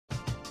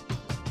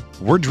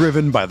We're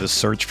driven by the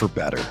search for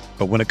better.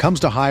 But when it comes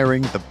to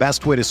hiring, the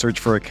best way to search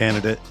for a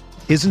candidate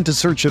isn't to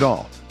search at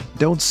all.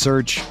 Don't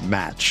search,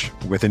 match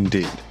with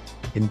Indeed.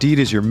 Indeed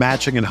is your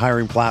matching and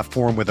hiring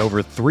platform with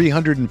over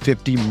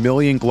 350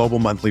 million global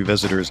monthly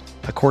visitors,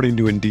 according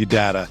to Indeed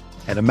data,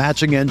 and a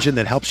matching engine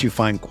that helps you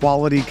find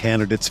quality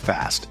candidates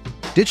fast.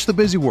 Ditch the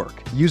busy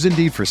work. Use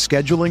Indeed for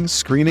scheduling,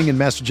 screening, and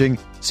messaging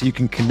so you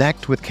can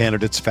connect with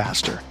candidates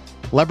faster.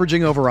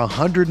 Leveraging over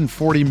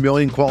 140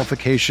 million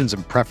qualifications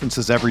and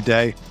preferences every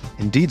day,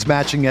 Indeed's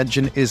matching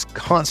engine is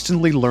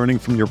constantly learning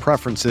from your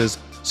preferences,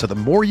 so the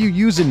more you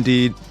use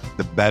Indeed,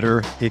 the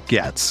better it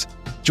gets.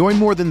 Join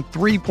more than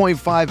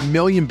 3.5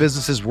 million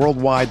businesses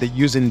worldwide that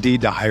use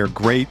Indeed to hire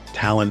great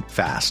talent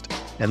fast.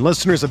 And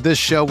listeners of this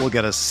show will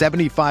get a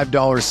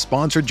 $75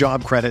 sponsored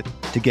job credit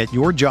to get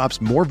your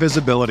jobs more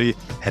visibility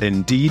at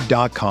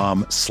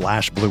Indeed.com/Blue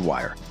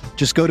Wire.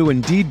 Just go to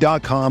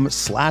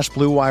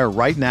Indeed.com/Blue Wire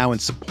right now and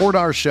support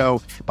our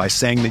show by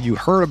saying that you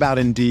heard about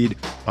Indeed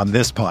on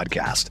this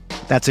podcast.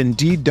 That's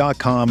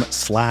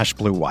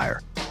Indeed.com/Blue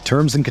Wire.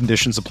 Terms and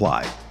conditions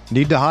apply.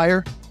 Need to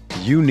hire?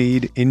 You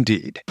need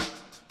Indeed.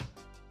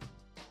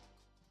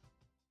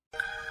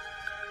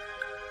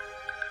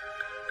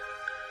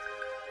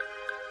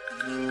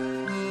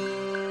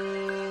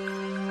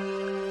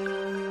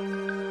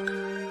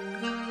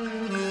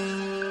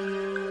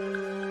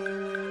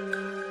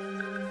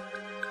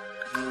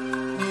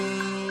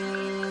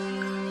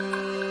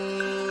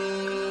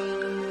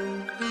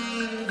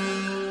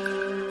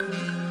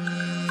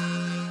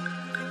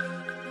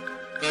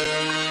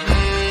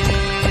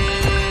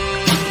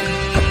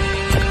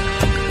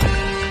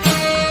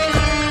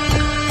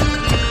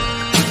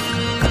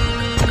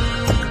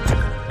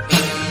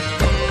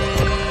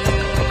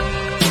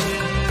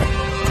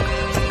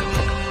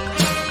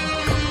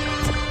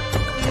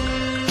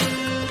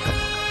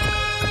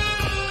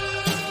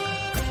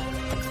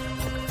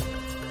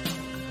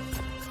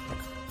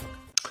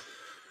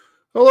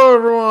 Hello,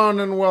 everyone,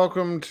 and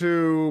welcome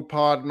to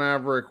Pod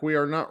Maverick. We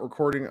are not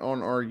recording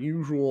on our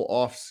usual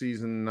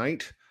off-season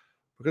night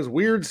because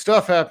weird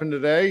stuff happened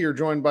today. You're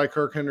joined by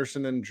Kirk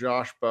Henderson and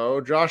Josh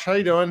Bowe. Josh, how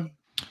you doing?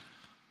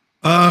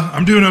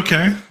 I'm doing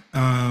okay.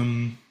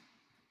 We're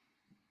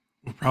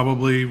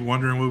probably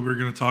wondering what we're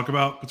going to talk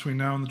about between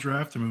now and the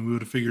draft. I mean, we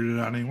would have figured it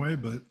out anyway,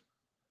 but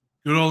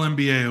good old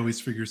NBA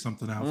always figures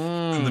something out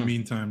in the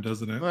meantime,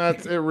 doesn't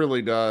it? It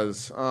really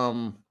does.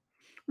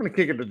 I'm going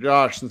to kick it to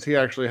Josh since he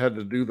actually had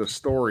to do the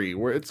story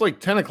where it's like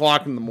 10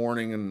 o'clock in the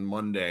morning and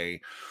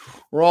Monday.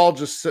 We're all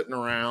just sitting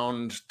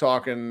around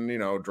talking,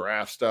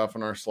 draft stuff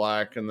in our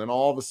Slack. And then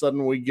all of a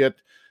sudden we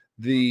get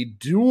the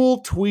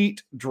dual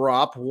tweet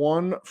drop,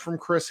 one from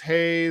Chris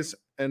Hayes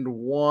and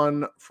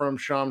one from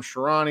Shams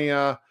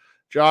Charania.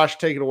 Josh,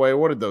 take it away.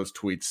 What did those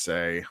tweets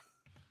say?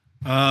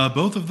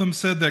 Both of them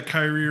said that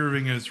Kyrie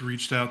Irving has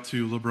reached out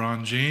to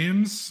LeBron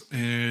James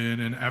in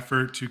an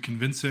effort to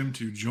convince him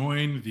to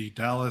join the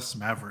Dallas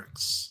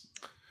Mavericks.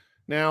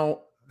 Now,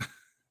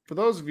 for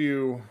those of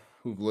you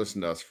who've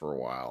listened to us for a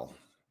while,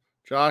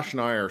 Josh and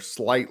I are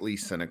slightly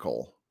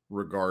cynical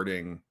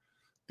regarding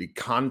the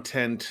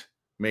content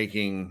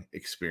making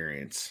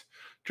experience.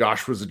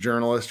 Josh was a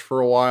journalist for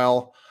a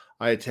while.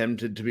 I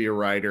attempted to be a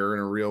writer in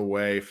a real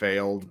way,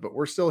 failed, but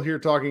we're still here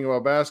talking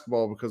about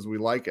basketball because we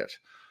like it.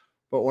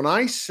 But when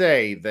I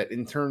say that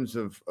in terms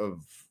of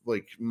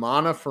like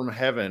manna from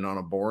heaven on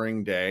a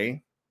boring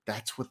day,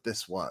 that's what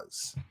this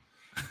was.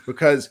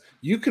 Because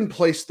you can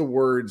place the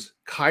words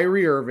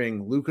Kyrie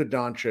Irving, Luka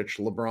Doncic,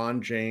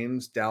 LeBron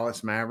James,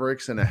 Dallas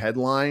Mavericks in a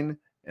headline,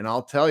 and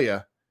I'll tell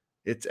you,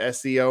 it's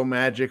SEO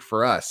magic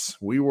for us.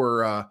 We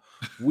were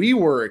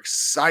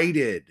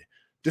excited,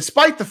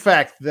 despite the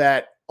fact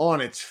that on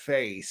its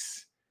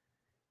face,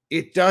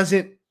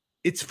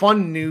 it's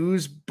fun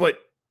news, but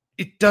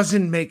it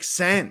doesn't make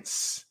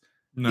sense.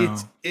 No,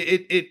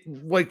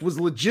 it was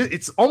legit.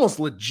 It's almost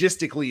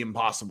logistically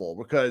impossible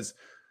because,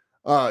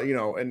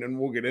 and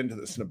we'll get into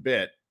this in a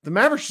bit. The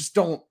Mavericks just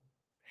don't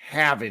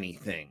have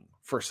anything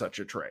for such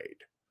a trade.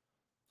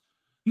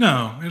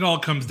 No, it all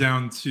comes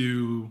down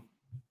to,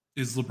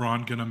 is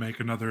LeBron going to make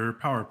another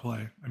power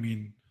play? I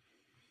mean,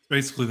 it's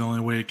basically the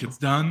only way it gets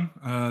done.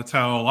 That's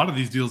how a lot of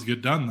these deals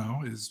get done,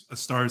 though, is a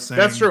star saying,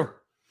 that's true.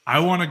 I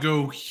want to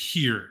go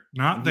here,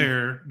 not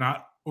there,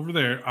 not over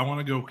there. I want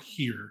to go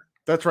here.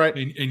 That's right.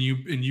 And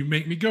you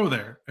make me go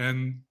there.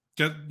 And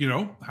get,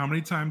 how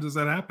many times does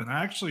that happen?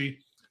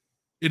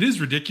 It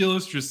is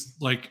ridiculous,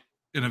 just like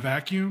in a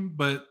vacuum.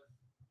 But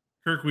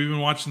Kirk, we've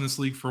been watching this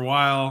league for a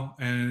while,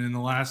 and in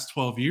the last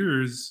 12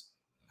 years,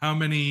 how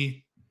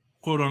many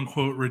quote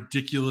unquote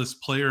ridiculous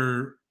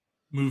player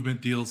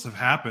movement deals have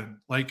happened?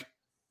 Like,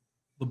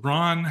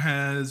 LeBron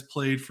has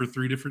played for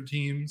 3 different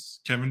teams.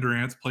 Kevin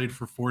Durant's played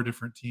for 4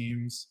 different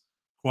teams.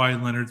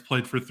 Kawhi Leonard's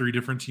played for 3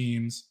 different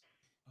teams.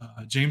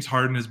 James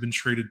Harden has been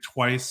traded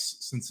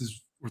twice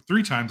or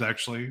 3 times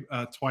actually,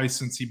 twice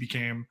since he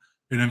became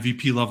an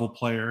MVP level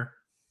player.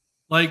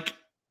 Like,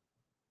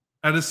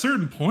 at a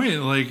certain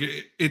point, like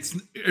it's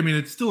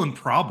still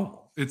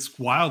improbable. It's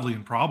wildly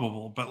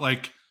improbable, but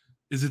like,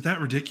 is it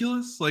that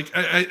ridiculous? Like,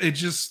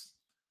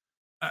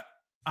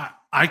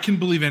 I can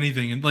believe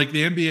anything. And like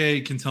the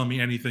NBA can tell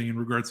me anything in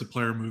regards to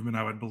player movement.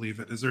 I would believe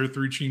it. Is there a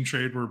 3-team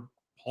trade where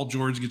Paul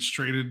George gets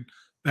traded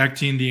back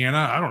to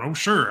Indiana? I don't know.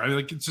 Sure.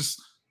 It's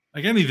just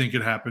like anything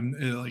could happen.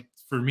 Like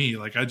for me,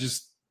 like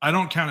I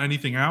don't count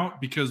anything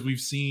out because we've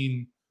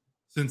seen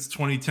since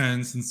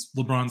 2010, since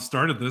LeBron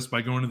started this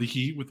by going to the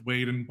Heat with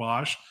Wade and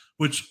Bosh,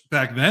 which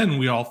back then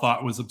we all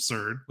thought was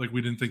absurd. Like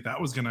we didn't think that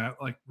was going to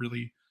like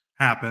really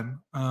happen.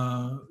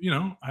 I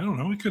don't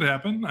know. It could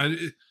happen.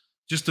 It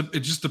just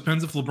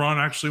depends if LeBron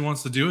actually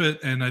wants to do it.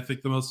 And I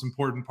think the most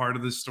important part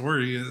of this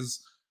story is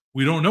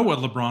we don't know what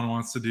LeBron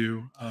wants to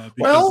do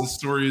because this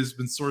story has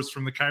been sourced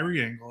from the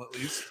Kyrie angle, at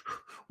least.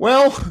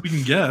 Well, we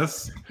can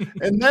guess.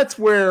 And that's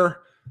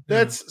where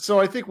so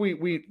I think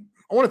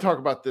I want to talk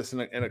about this in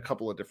a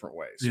couple of different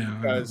ways. Yeah,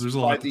 because there's a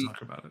lot to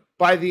talk about it.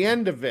 By the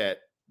end of it,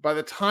 by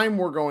the time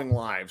we're going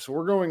live, so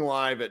we're going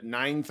live at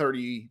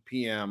 9:30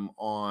 p.m.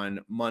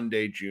 on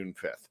Monday, June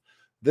 5th.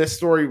 This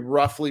story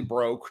roughly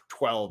broke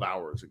 12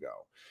 hours ago.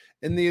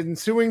 In the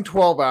ensuing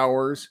 12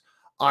 hours,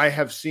 I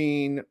have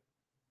seen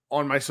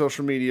on my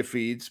social media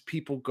feeds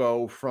people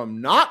go from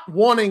not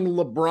wanting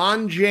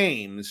LeBron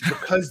James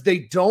because they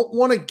don't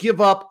want to give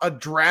up a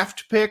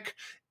draft pick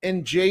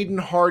and Jaden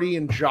Hardy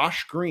and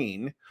Josh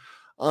Green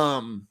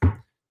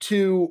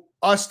to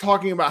us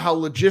talking about how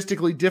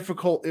logistically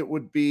difficult it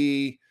would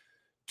be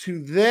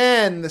to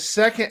then the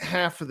second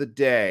half of the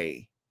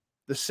day,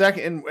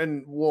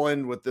 and we'll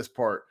end with this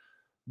part.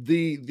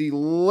 The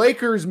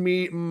Lakers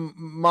almost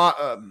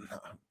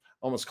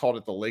called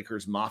it the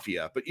Lakers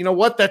Mafia, but you know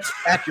what? That's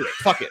accurate.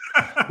 Fuck it.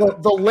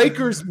 The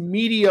Lakers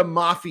media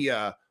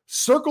mafia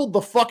circled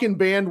the fucking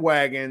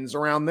bandwagons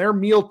around their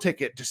meal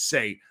ticket to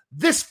say,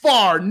 this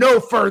far,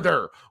 no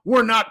further.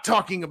 We're not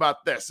talking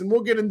about this. And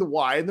we'll get into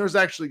why. And there's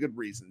actually good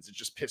reasons. It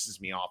just pisses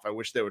me off. I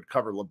wish they would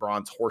cover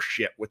LeBron's horse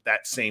shit with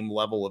that same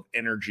level of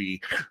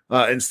energy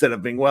instead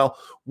of being, well,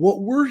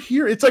 what we're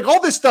here. It's like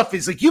all this stuff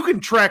is like you can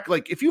track,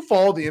 like if you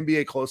follow the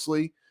NBA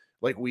closely,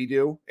 like we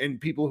do, and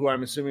people who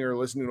I'm assuming are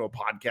listening to a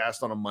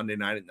podcast on a Monday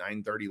night at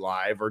 9:30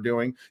 live are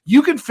doing,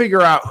 you can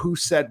figure out who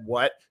said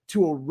what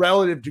to a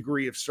relative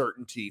degree of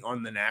certainty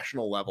on the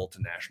national level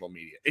to national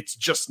media. It's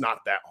just not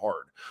that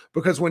hard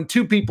because when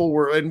two people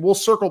were, and we'll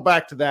circle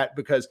back to that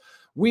because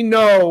we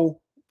know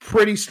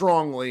pretty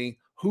strongly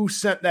who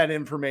sent that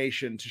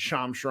information to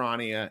Shams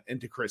Charania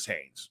and to Chris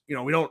Haynes. You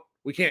know,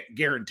 we can't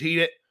guarantee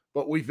it,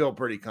 but we feel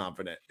pretty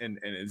confident. And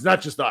it's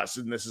not just us,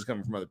 and this is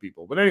coming from other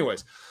people. But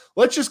anyways,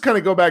 let's just kind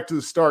of go back to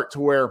the start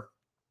to where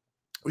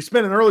we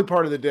spent an early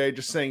part of the day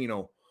just saying, you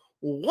know,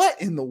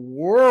 what in the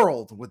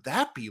world would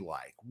that be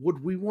like?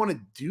 Would we want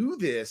to do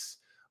this,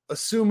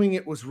 assuming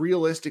it was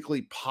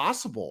realistically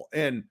possible?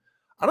 And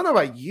I don't know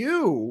about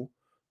you,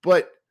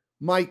 but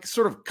my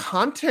sort of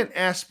content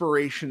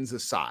aspirations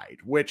aside,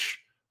 which,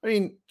 I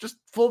mean, just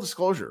full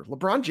disclosure,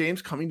 LeBron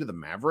James coming to the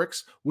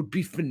Mavericks would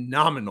be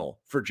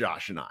phenomenal for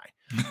Josh and I.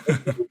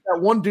 That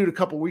one dude a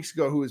couple weeks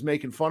ago who was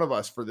making fun of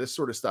us for this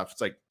sort of stuff.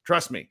 It's like,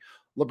 trust me,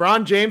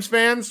 LeBron James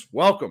fans,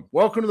 welcome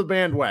to the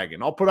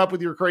bandwagon. I'll put up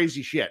with your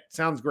crazy shit.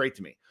 Sounds great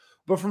to me.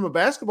 But from a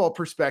basketball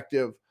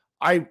perspective,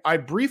 I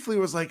briefly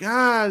was like,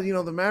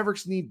 the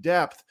Mavericks need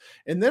depth.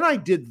 And then I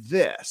did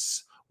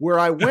this where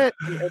I went,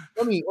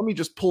 let me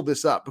just pull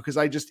this up because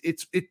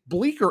it's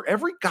bleaker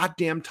every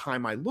goddamn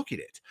time I look at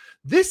it.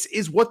 This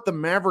is what the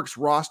Mavericks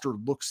roster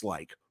looks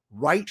like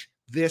right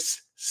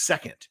this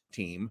second,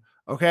 team.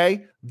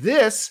 Okay,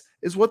 this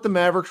is what the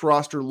Mavericks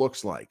roster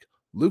looks like.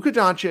 Luka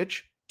Doncic,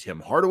 Tim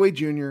Hardaway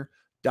Jr.,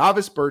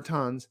 Davis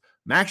Bertans,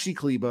 Maxi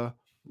Kleber,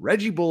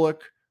 Reggie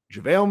Bullock,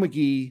 JaVale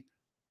McGee,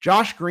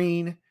 Josh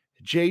Green,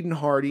 Jaden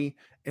Hardy,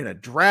 and a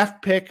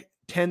draft pick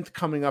 10th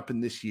coming up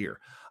in this year.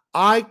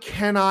 I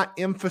cannot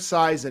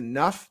emphasize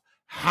enough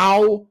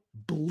how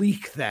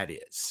bleak that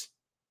is.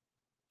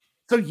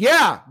 So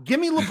yeah, give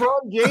me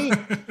LeBron James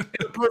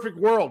in a perfect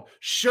world.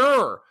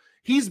 Sure.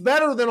 He's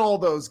better than all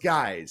those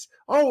guys.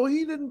 Oh,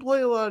 he didn't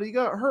play a lot. He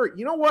got hurt.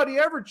 You know what? He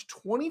averaged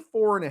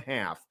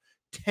 24.5,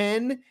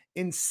 10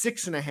 and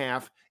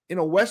 6.5 in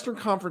a Western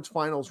Conference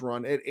Finals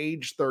run at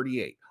age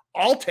 38.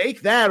 I'll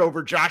take that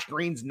over Josh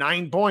Green's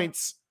 9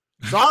 points.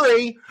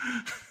 Sorry.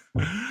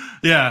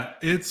 Yeah,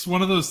 it's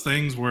one of those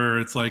things where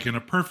it's like in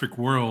a perfect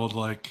world,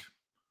 like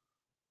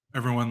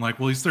everyone like,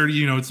 well, he's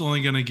 30, it's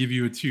only going to give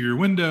you a 2-year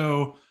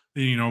window.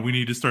 We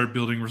need to start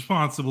building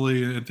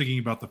responsibly and thinking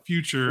about the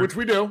future. Which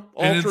we do.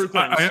 All true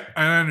things.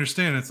 I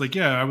understand. It's like,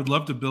 yeah, I would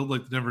love to build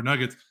like the Denver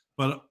Nuggets,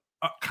 but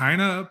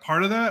kind of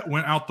part of that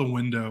went out the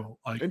window.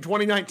 Like in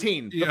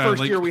 2019, the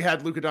first year we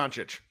had Luka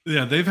Doncic.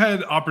 Yeah, they've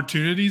had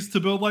opportunities to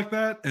build like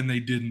that, and they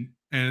didn't.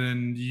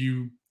 And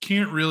you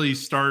can't really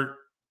start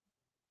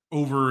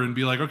over and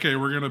be like, okay,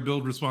 we're going to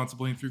build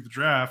responsibly through the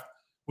draft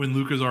when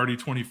Luka's already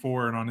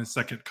 24 and on his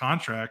second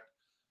contract.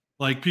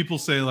 Like people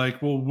say like,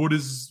 well, what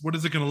is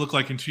it going to look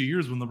like in 2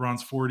 years when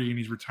LeBron's 40 and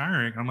he's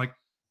retiring? I'm like,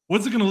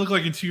 what's it going to look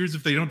like in 2 years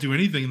if they don't do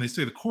anything and they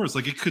stay the course?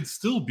 Like it could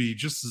still be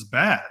just as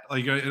bad.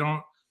 Like I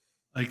don't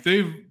like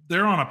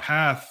they're on a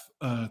path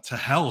to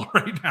hell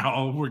right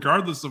now,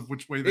 regardless of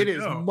which way they go. It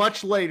is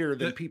much later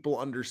than people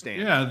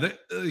understand. Yeah,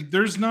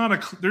 there's not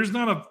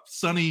a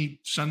sunny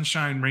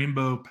sunshine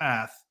rainbow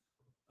path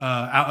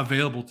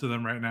available to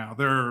them right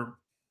now.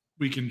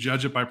 We can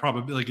judge it by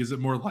probability. Like, is it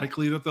more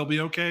likely that they'll be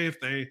okay if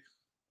they,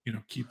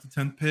 keep the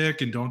 10th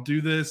pick and don't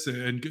do this?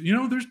 And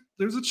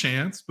there's a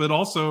chance, but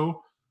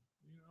also,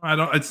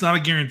 it's not a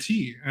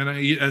guarantee. And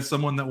as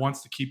someone that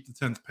wants to keep the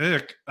 10th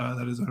pick,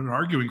 that is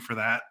arguing for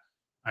that,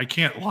 I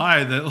can't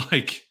lie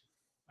that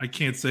I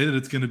can't say that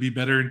it's going to be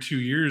better in 2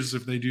 years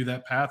if they do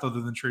that path,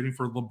 other than trading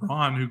for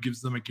LeBron, who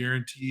gives them a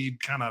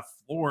guaranteed kind of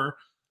floor.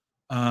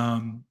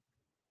 And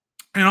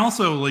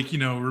also,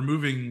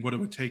 removing what it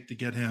would take to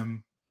get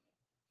him.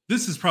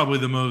 This is probably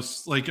the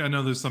most, I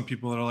know there's some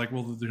people that are like,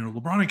 well,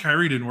 LeBron and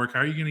Kyrie didn't work. How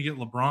are you going to get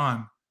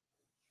LeBron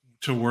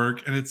to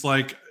work? And it's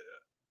like,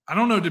 I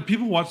don't know. Did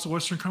people watch the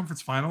Western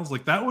Conference Finals?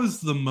 That was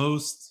the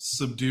most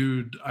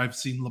subdued I've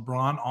seen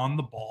LeBron on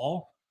the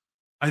ball,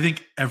 I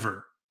think,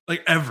 ever.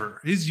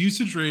 Ever. His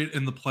usage rate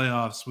in the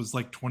playoffs was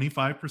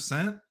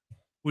 25%,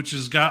 which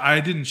is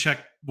I didn't check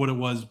what it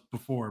was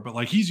before, but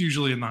he's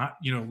usually in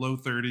the low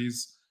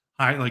 30s,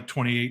 high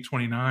 28,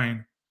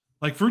 29.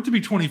 For it to be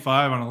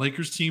 25 on a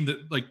Lakers team that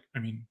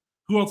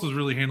who else was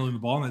really handling the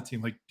ball on that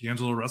team?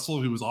 D'Angelo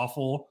Russell, who was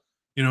awful.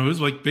 It was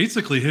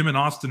basically him and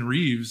Austin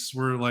Reeves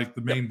were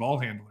the main ball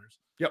handlers.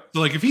 Yep.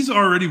 So if he's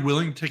already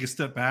willing to take a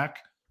step back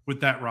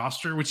with that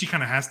roster, which he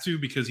kind of has to,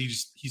 because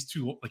he's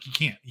too he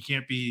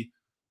can't be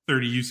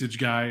 30 usage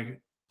guy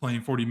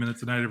playing 40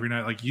 minutes a night every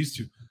night like he used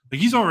to.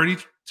 He's already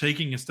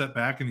taking a step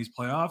back in these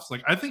playoffs.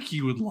 I think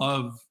he would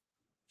love,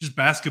 just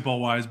basketball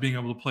wise, being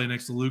able to play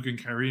next to Luke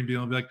and Kyrie and being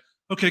able to be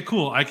okay,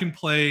 cool, I can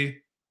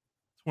play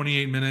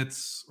 28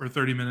 minutes or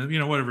 30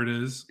 minutes, whatever it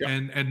is,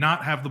 and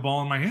not have the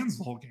ball in my hands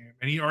the whole game.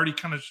 And he already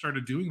kind of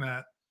started doing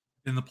that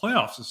in the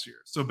playoffs this year.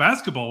 So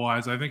basketball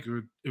wise, I think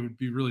it would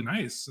be really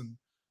nice. And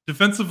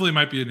defensively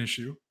might be an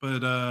issue,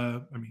 but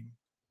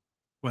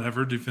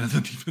whatever. Defense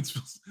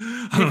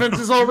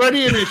is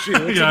already an issue.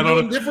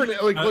 It's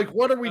different.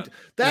 What are we?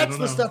 That's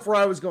the stuff where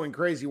I was going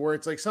crazy. Where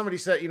it's somebody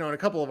said, and a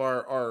couple of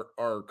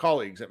our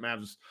colleagues at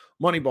Mavs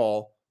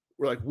Moneyball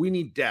were we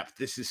need depth.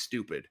 This is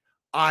stupid.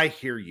 I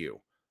hear you,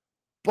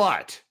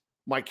 but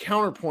my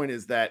counterpoint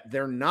is that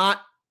they're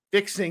not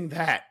fixing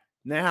that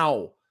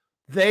now.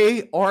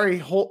 They are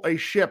a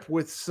ship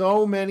with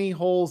so many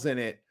holes in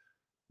it.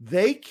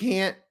 They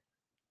can't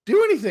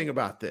do anything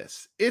about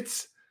this.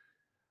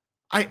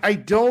 I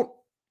don't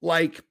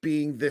like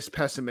being this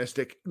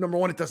pessimistic. Number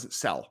one, it doesn't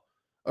sell.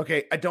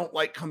 Okay. I don't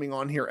like coming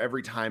on here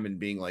every time and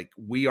being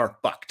we are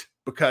fucked,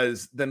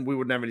 because then we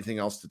wouldn't have anything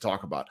else to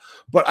talk about.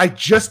 But I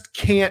just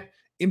can't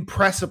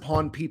impress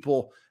upon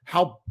people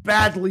how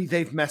badly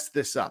they've messed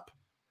this up.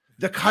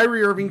 The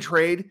Kyrie Irving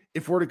trade,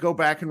 if we're to go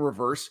back in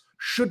reverse,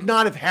 should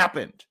not have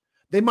happened.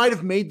 They might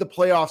have made the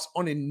playoffs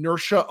on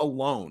inertia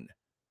alone.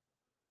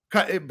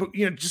 But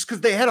just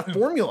because they had a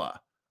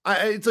formula. But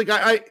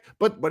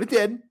it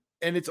did.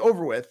 And it's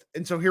over with.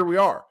 And so here we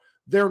are.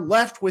 They're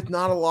left with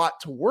not a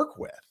lot to work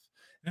with.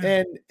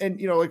 Yeah.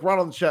 And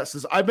Ronald in the chat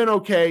says, I've been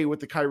okay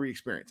with the Kyrie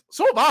experience.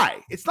 So have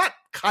I. It's not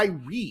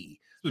Kyrie.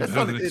 That's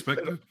not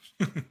expected.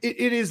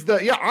 It is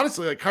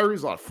honestly,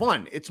 Kyrie's a lot of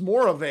fun. It's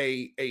more of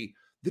the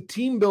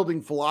team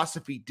building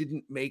philosophy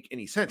didn't make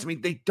any sense. I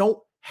mean, they don't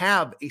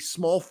have a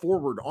small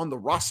forward on the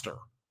roster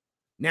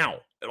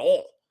now at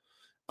all.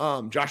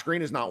 Josh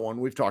Green is not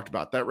one. We've talked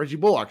about that. Reggie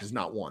Bullock is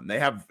not one.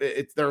 They're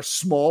a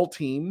small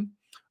team.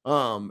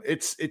 I'm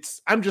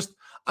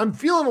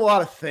feeling a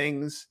lot of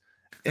things,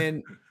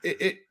 and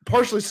it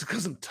partially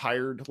because I'm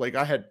tired.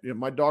 I had,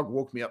 my dog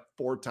woke me up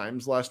 4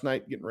 times last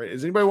night getting ready.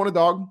 Does anybody want a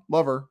dog?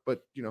 Love her,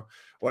 but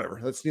whatever.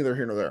 That's neither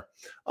here nor there.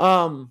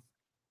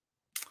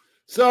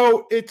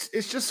 So it's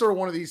just sort of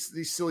one of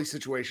these silly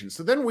situations.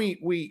 So then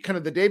we kind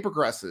of, the day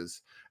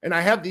progresses, and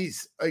I have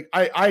these,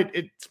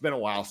 it's been a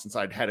while since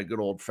I'd had a good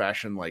old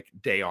fashioned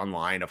day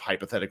online of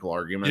hypothetical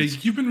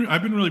arguments. Yeah,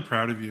 I've been really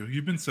proud of you.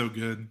 You've been so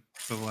good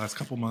for the last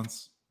couple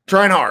months.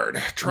 Trying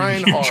hard.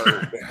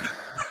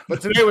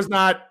 But today was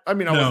not, I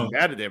wasn't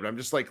bad today, but I'm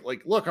just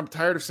look, I'm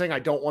tired of saying I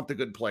don't want the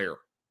good player,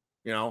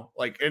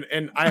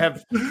 and I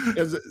have,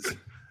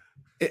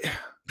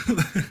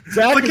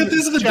 Zach, at the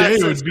end of the day,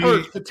 it would be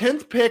the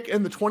 10th pick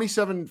and the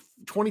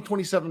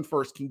 2027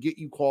 first can get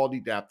you quality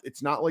depth.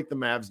 It's not like the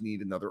Mavs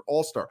need another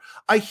all-star.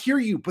 I hear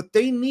you, but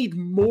they need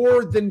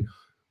more than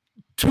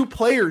 2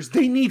 players.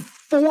 They need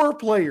 4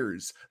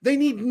 players. They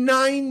need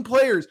 9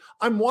 players.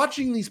 I'm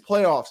watching these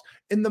playoffs,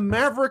 and the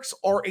Mavericks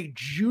are a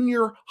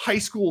junior high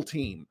school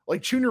team,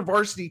 junior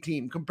varsity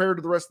team compared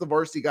to the rest of the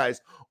varsity guys,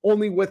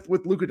 only with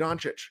Luka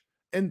Doncic.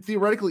 And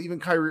theoretically, even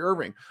Kyrie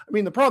Irving. I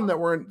mean, the problem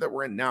that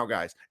we're in now,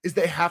 guys, is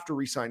they have to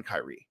re-sign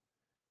Kyrie.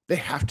 They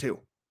have to.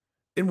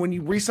 And when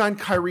you re-sign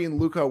Kyrie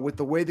and Luka with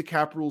the way the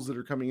cap rules that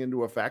are coming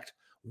into effect,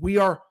 we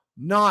are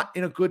not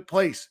in a good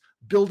place.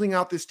 Building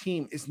out this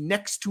team is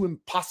next to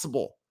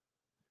impossible.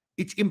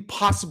 It's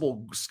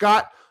impossible.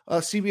 Scott,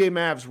 CBA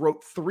Mavs,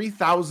 wrote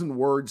 3,000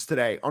 words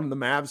today on the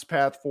Mavs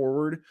path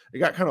forward. It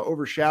got kind of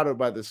overshadowed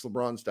by this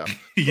LeBron stuff.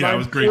 Yeah, it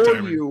was great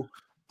timing.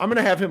 I'm going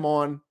to have him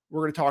on.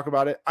 We're going to talk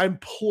about it. I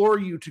implore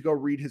you to go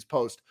read his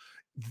post.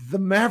 The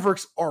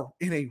Mavericks are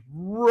in a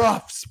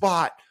rough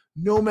spot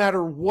no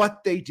matter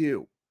what they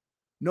do.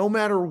 No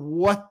matter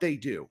what they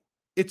do.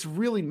 It's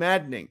really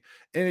maddening.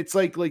 And it's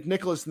like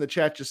Nicholas in the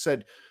chat just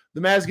said, the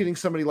Mavs getting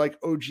somebody like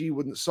OG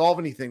wouldn't solve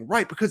anything.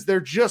 Right, because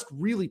they're just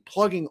really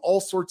plugging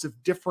all sorts of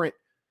different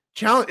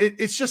challenges.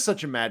 It's just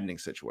such a maddening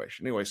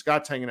situation. Anyway,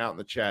 Scott's hanging out in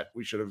the chat.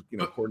 We should have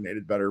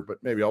coordinated better, but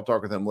maybe I'll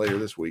talk with him later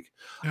this week.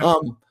 Yeah.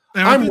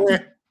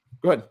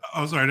 Go ahead.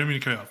 Oh, sorry, I didn't mean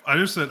to cut you off. I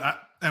just said,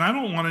 and I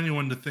don't want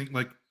anyone to think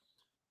like,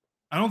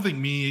 I don't think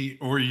me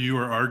or you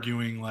are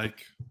arguing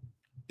like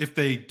if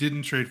they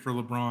didn't trade for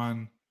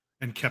LeBron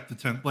and kept the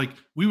 10th, like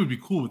we would be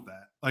cool with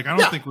that. Like, I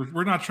don't think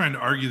we're not trying to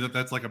argue that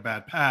that's like a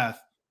bad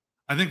path.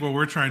 I think what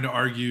we're trying to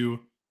argue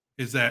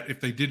is that if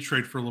they did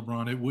trade for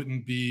LeBron, it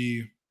wouldn't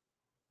be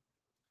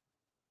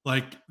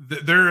like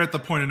they're at the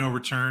point of no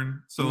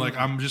return. So like,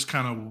 I'm just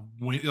kind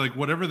of like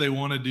whatever they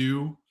want to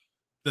do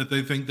that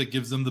they think that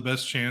gives them the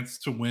best chance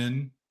to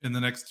win in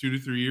the next 2 to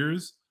 3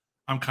 years.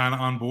 I'm kind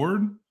of on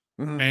board.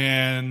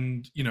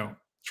 And,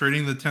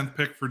 trading the 10th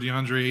pick for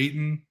DeAndre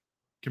Ayton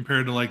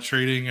compared to like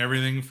trading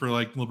everything for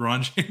like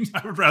LeBron James,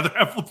 I would rather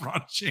have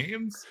LeBron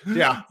James.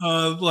 Yeah.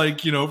 If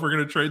we're going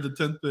to trade the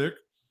 10th pick,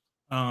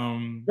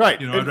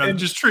 right. I'd rather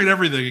just trade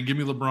everything and give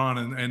me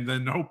LeBron and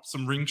then hope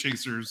some ring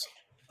chasers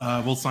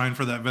will sign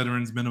for that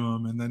veterans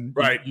minimum. And then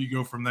you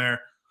go from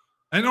there.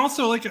 And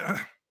also like,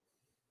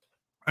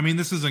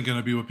 this isn't going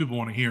to be what people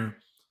want to hear,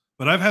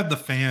 but I've had the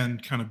fan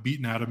kind of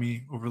beaten out of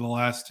me over the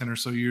last 10 or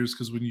so years.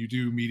 Cause when you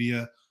do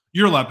media,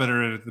 you're a lot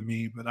better at it than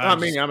me, but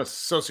I'm a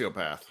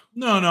sociopath.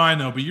 No, I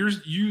know, but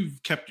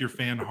you've kept your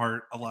fan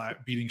heart a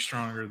lot beating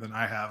stronger than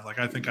I have. Like,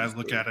 I think I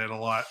look at it a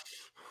lot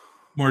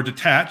more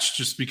detached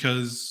just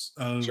because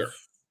of,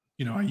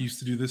 I used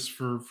to do this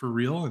for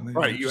real. And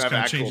then you have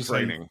actual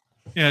training.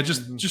 It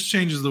just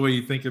changes the way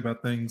you think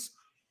about things.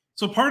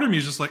 So part of me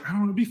is just like, I don't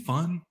know, it'd be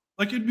fun.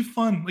 Like, it'd be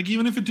fun. Like,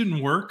 even if it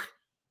didn't work,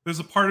 there's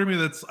a part of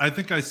me I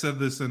think I said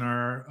this in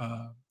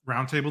our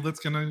roundtable that's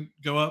going to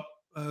go up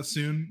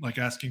soon, like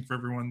asking for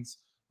everyone's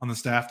on the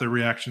staff, their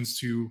reactions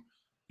to,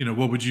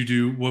 what would you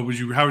do?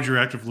 How would you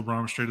react if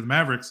LeBron was traded to the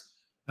Mavericks?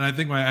 And I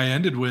think I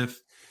ended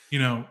with,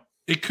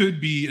 it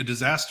could be a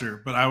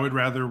disaster, but I would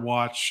rather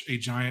watch a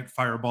giant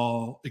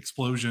fireball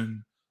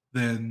explosion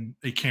than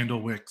a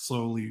candle wick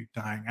slowly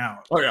dying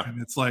out. Oh yeah.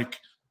 And it's like,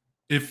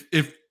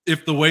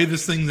 if the way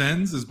this thing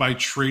ends is by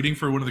trading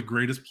for one of the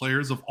greatest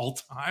players of all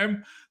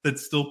time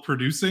that's still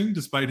producing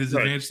despite his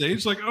advanced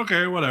age, like,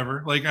 okay,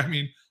 whatever. Like,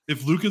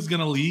 if Luka's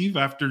going to leave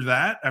after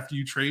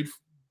you trade,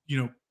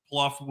 pull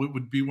off what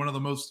would be one of the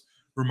most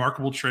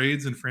remarkable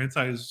trades in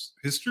franchise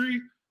history,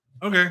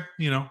 okay,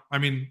 what are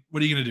you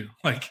going to do?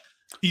 Like,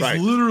 he's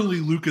literally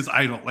Luka's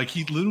idol. Like,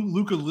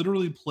 Luka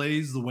literally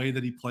plays the way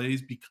that he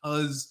plays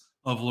because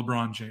of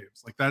LeBron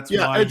James. Like, that's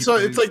why. And so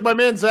it's like my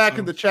man Zach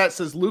in the chat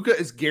says Luka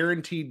is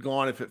guaranteed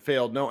gone if it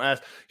failed. No ass.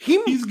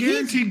 He's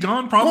guaranteed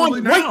gone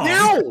probably now. Right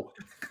now.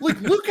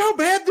 Like, look how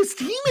bad this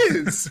team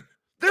is.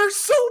 They're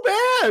so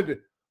bad.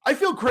 I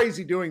feel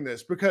crazy doing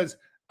this because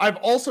I've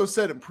also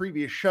said in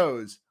previous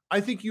shows,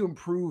 I think you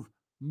improve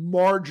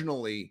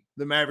marginally,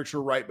 the Mavericks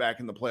are right back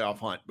in the playoff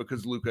hunt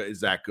because Luka is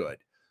that good.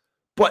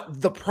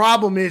 But the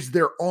problem is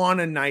they're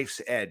on a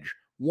knife's edge.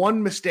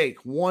 One mistake,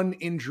 one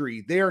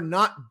injury. They are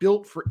not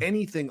built for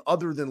anything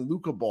other than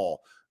Luka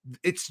ball.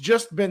 It's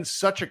just been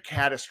such a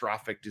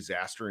catastrophic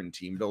disaster in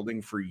team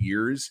building for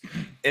years.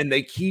 And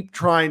they keep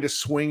trying to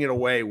swing it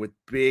away with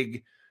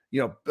big,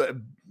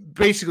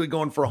 basically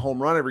going for a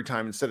home run every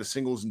time instead of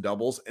singles and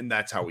doubles. And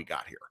that's how we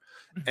got here.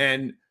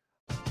 And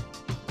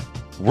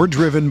we're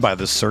driven by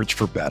the search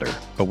for better.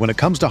 But when it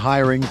comes to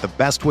hiring, the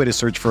best way to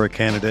search for a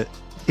candidate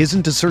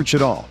isn't to search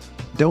at all.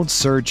 Don't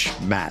search,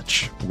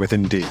 match with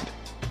Indeed.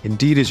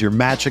 Indeed is your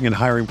matching and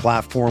hiring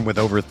platform with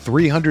over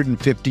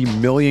 350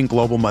 million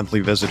global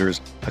monthly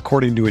visitors,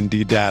 according to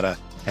Indeed data,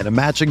 and a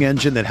matching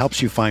engine that helps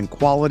you find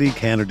quality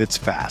candidates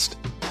fast.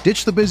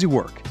 Ditch the busy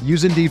work.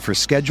 Use Indeed for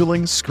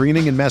scheduling,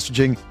 screening, and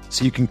messaging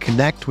so you can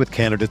connect with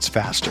candidates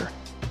faster.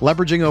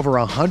 Leveraging over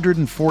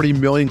 140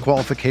 million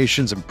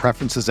qualifications and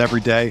preferences every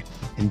day,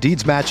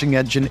 Indeed's matching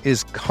engine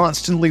is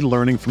constantly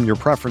learning from your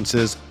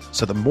preferences,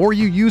 so the more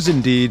you use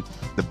Indeed,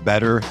 the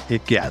better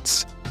it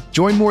gets.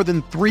 Join more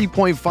than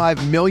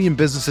 3.5 million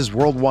businesses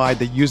worldwide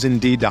that use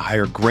Indeed to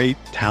hire great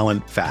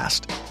talent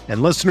fast.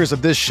 And listeners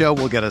of this show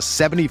will get a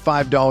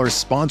 $75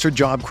 sponsored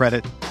job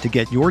credit to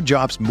get your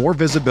jobs more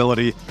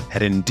visibility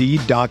at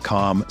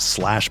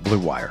Indeed.com/Blue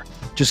Wire.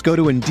 Just go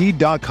to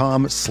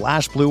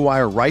Indeed.com/Blue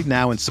Wire right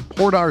now and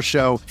support our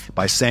show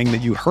by saying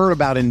that you heard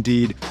about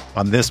Indeed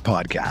on this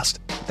podcast.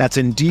 That's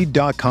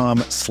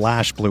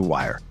Indeed.com/Blue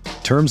Wire.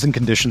 Terms and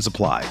conditions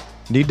apply.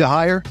 Need to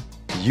hire?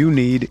 You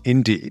need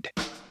Indeed.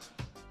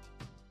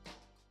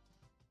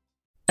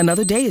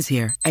 Another day is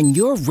here, and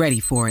you're ready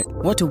for it.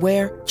 What to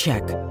wear?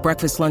 Check.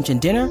 Breakfast, lunch, and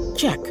dinner?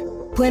 Check.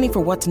 Planning for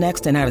what's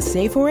next and how to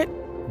save for it?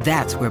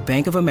 That's where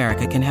Bank of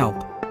America can help.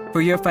 For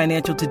your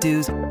financial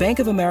to-dos, Bank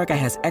of America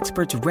has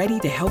experts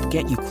ready to help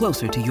get you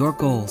closer to your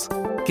goals.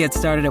 Get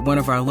started at one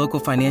of our local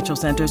financial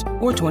centers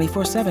or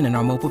 24/7 in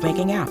our mobile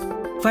banking app.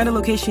 Find a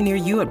location near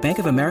you at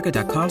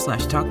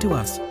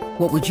bankofamerica.com/talktous.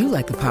 What would you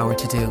like the power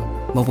to do?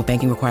 Mobile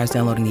banking requires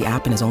downloading the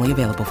app and is only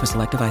available for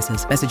select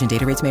devices. Message and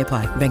data rates may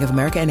apply. Bank of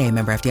America N.A.,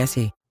 member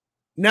FDIC.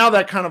 Now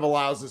that kind of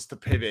allows us to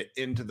pivot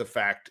into the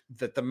fact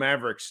that the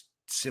Mavericks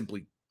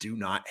simply do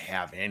not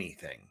have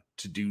anything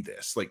to do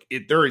this. Like,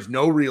 there is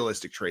no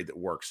realistic trade that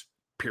works,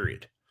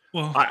 period.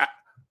 Well,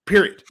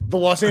 period. The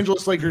Los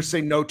Angeles Lakers say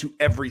no to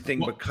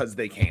everything because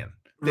they can.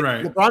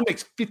 Right. LeBron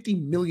makes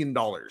 $50 million.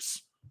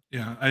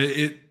 Yeah.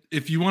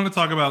 If you want to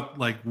talk about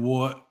like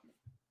what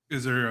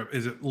is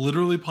it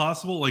literally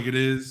possible? Like it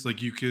is,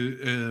 like you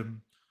could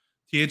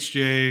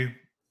THJ,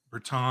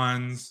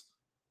 Bertans,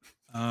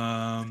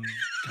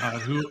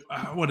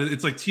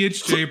 it's like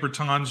THJ,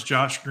 Bertans,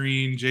 Josh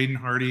Green, Jaden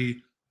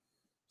Hardy,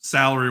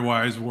 salary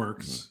wise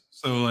works.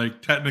 So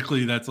like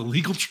technically that's a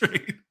legal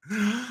trade.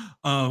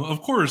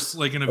 Of course,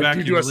 like in a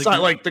vacuum, you do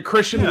like the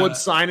Christian Wood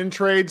sign and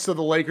trade, so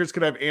the Lakers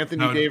could have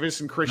Anthony Davis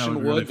and Christian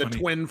Wood, really the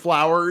twin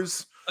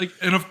flowers. Like,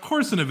 and of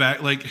course in a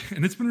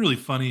and it's been really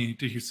funny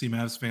to see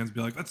Mavs fans be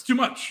like, "That's too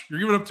much. You're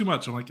giving up too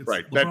much." I'm like, "It's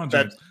right." LeBron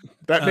James.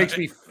 That makes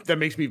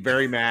me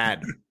very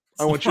mad.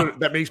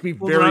 That makes me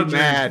very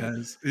mad.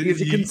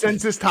 He's a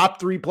consensus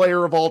top 3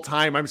 player of all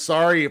time. I'm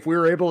sorry if we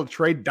were able to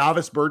trade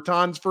Davis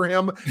Bertans for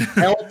him.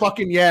 Hell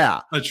fucking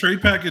yeah. A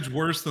trade package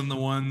worse than the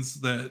ones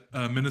that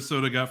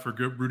Minnesota got for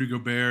Rudy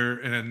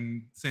Gobert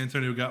and San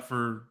Antonio got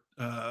for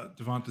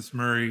Devontae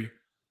Murray.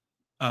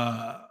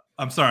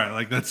 I'm sorry,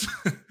 like that's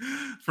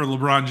for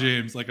LeBron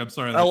James. Like, I'm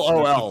sorry.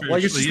 LOL.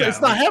 Like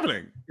it's not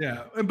happening.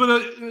 Yeah, but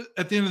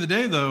at the end of the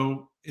day,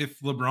 though, if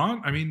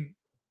LeBron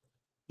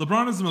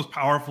is the most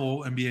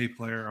powerful NBA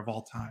player of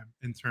all time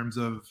in terms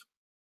of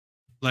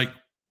like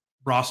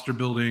roster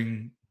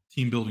building,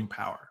 team building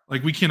power.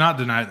 Like we cannot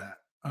deny that.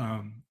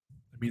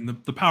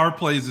 The power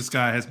plays this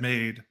guy has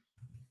made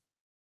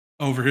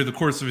over here the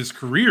course of his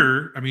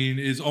career,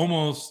 is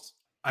almost,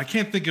 I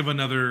can't think of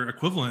another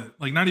equivalent,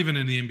 like not even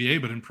in the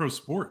NBA, but in pro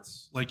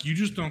sports. Like you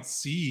just don't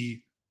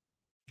see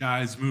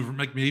guys move,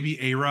 like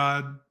maybe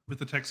A-Rod with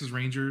the Texas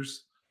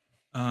Rangers.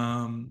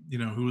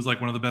 Who was like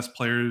one of the best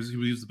players. He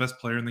was the best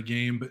player in the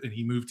game, and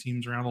he moved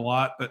teams around a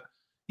lot. But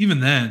even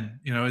then,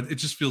 it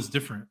just feels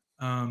different.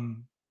 So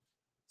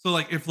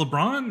like if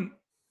LeBron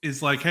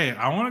is like, hey,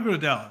 I want to go to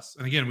Dallas,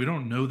 and again, we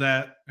don't know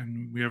that,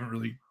 and we haven't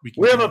really.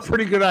 We have a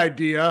pretty good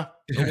idea,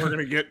 and we're going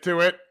to get to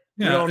it.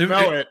 Yeah, we don't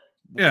know it.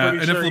 Yeah,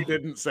 and sure he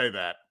didn't say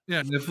that. Yeah,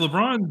 and if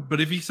LeBron, but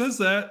if he says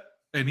that,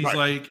 and he's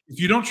like, if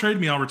you don't trade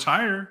me, I'll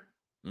retire.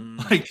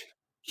 Like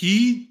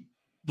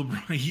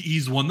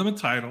he's won them a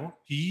title.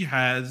 He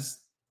has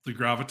the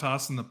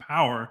gravitas and the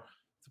power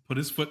to put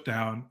his foot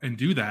down and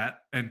do that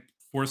and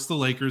force the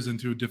Lakers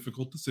into a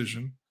difficult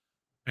decision.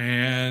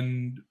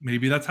 And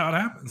maybe that's how it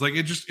happens. Like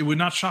it would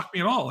not shock me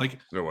at all. Like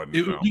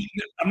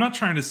I'm not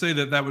trying to say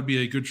that would be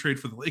a good trade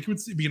for the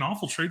Lakers. It would be an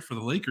awful trade for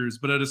the Lakers.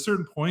 But at a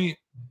certain point,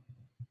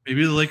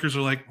 maybe the Lakers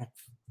are like, well,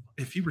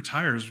 if he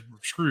retires, we're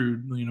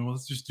screwed.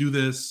 Let's just do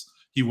this.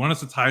 He won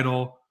us a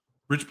title.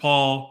 Rich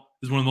Paul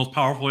is one of the most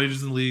powerful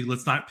agents in the league.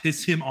 Let's not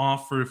piss him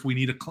off for if we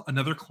need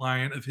another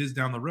client of his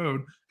down the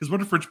road. Because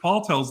what if Rich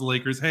Paul tells the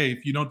Lakers, hey,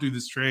 if you don't do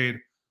this trade,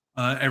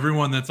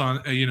 everyone that's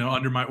on,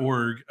 under my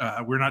org,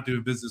 we're not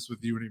doing business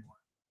with you anymore.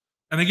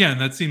 And again,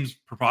 that seems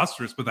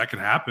preposterous, but that could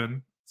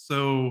happen.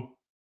 So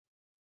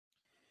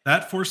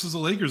that forces the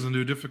Lakers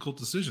into a difficult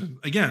decision.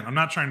 Again, I'm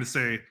not trying to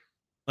say,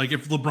 like,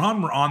 if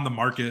LeBron were on the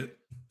market,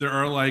 there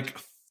are like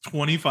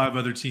 25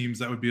 other teams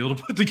that would be able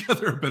to put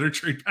together a better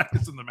trade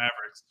package than the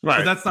Mavericks. Right.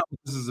 But that's not what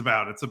this is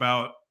about. It's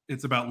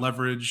about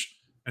leverage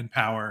and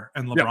power,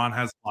 and LeBron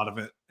has a lot of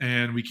it,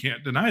 and we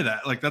can't deny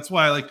that. Like that's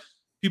why like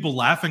people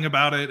laughing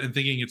about it and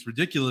thinking it's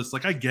ridiculous.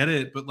 Like I get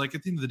it, but like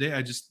at the end of the day,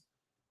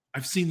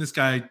 I've seen this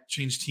guy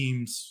change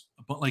teams.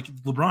 Like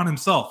LeBron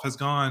himself has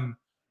gone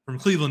from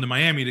Cleveland to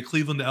Miami to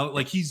Cleveland to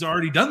like he's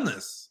already done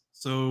this.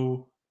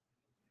 So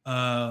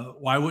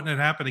why wouldn't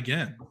it happen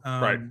again?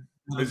 Right.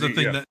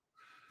 The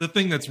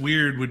thing that's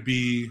weird would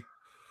be,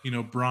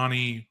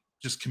 Bronny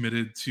just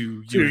committed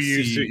to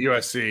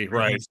USC,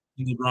 right?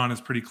 LeBron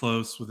is pretty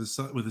close with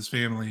his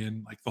family,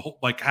 and like the whole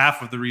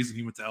half of the reason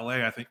he went to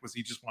LA, I think, was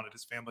he just wanted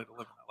his family to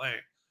live in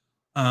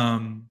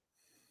LA.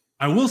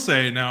 I will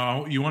say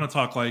now, you want to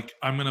talk like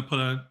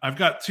I've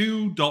got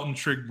 2 Dalton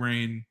Trigg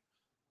brain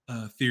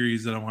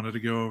theories that I wanted to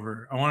go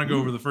over. I want to go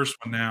over the first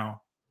one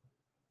now.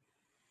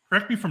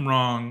 Correct me if I'm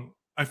wrong.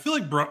 I feel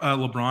like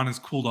LeBron has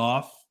cooled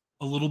off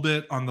a little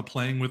bit on the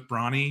playing with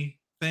Bronny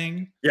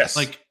thing. Yes.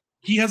 Like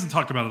he hasn't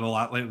talked about it a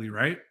lot lately,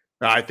 right?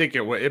 I think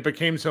it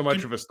became so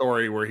much of a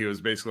story where he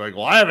was basically like,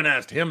 well, I haven't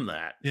asked him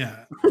that.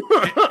 Yeah.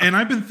 And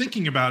I've been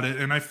thinking about it,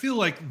 and I feel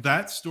like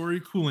that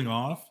story cooling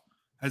off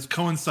has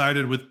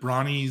coincided with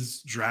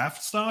Bronny's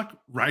draft stock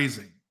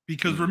rising.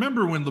 Because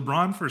remember when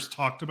LeBron first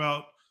talked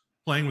about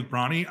playing with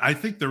Bronny, I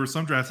think there were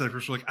some draft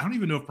experts who were like, I don't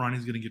even know if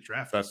Bronny's going to get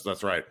drafted.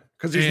 That's right.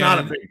 Because he's not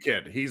a big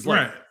kid. He's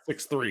like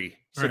 6'3",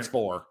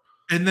 6'4". Right.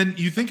 And then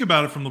you think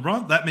about it from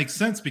LeBron, that makes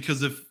sense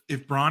because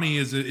if Bronny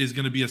is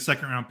going to be a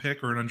second round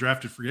pick or an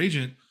undrafted free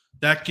agent,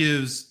 that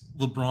gives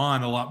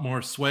LeBron a lot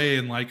more sway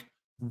in like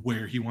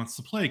where he wants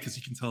to play because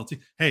he can tell,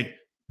 hey,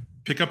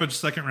 pick up a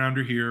second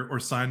rounder here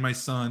or sign my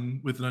son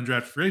with an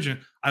undrafted free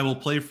agent. I will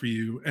play for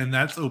you. And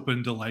that's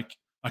open to like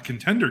a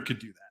contender could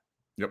do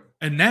that. Yep.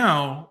 And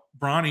now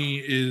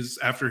Bronny is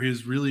after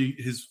his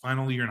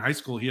final year in high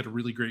school, he had a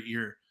really great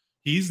year.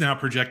 He's now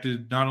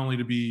projected not only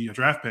to be a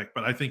draft pick,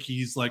 but I think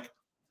he's like,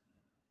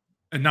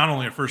 and not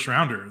only a first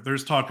rounder,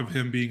 there's talk of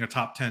him being a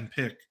top 10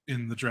 pick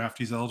in the draft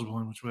he's eligible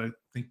in, which would I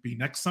think be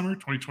next summer,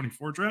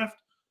 2024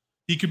 draft.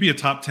 He could be a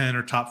top 10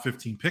 or top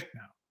 15 pick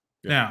now.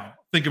 Yeah. Now,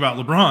 think about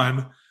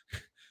LeBron.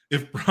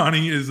 If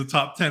Bronny is a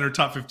top 10 or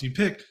top 15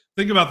 pick,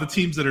 think about the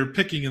teams that are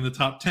picking in the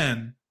top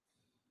 10.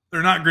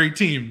 They're not great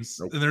teams,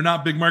 and they're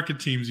not big market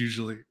teams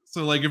usually.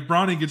 So, like, if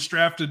Bronny gets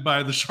drafted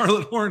by the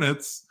Charlotte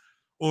Hornets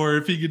or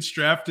if he gets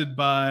drafted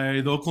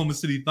by the Oklahoma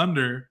City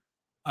Thunder,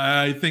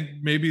 I think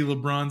maybe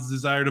LeBron's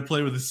desire to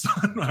play with his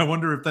son, I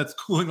wonder if that's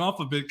cooling off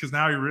a bit because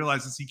now he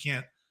realizes he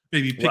can't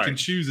maybe pick and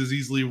choose as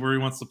easily where he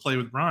wants to play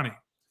with Bronny.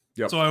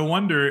 Yep. So I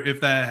wonder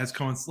if that has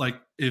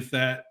if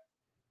that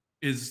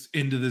is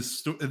into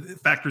this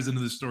factors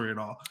into this story at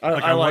all.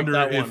 I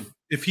wonder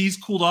if he's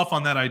cooled off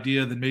on that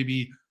idea, then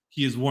maybe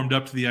he is warmed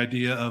up to the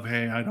idea of,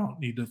 hey, I don't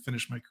need to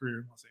finish my career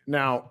in Los Angeles.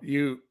 Now,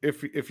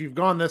 if you've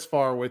gone this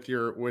far with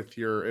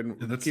your and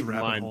keep in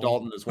mind,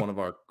 Dalton is one of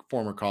our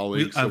former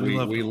colleagues.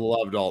 We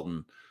love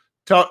Dalton.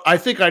 I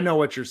think I know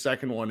what your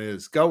second one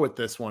is. Go with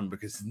this one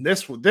because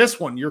this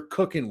one you're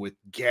cooking with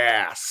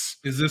gas.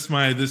 Is this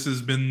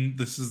is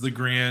the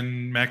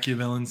grand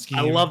Machiavellian scheme?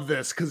 I love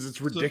this because it's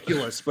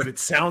ridiculous, but it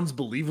sounds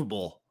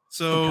believable.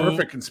 So it's a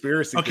perfect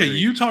conspiracy. Okay, theory.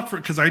 you talk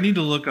because I need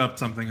to look up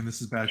something, and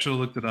this is bad. I should have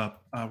looked it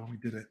up when we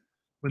did it.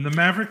 When the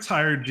Mavericks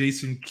hired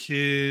Jason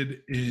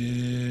Kidd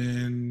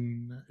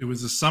it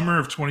was the summer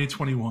of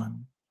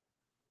 2021.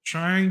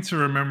 Trying to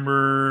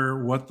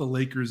remember what the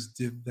Lakers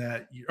did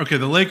that year. Okay,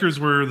 the Lakers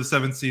were the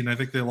 7th seed, and I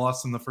think they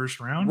lost in the first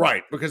round.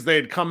 Right, because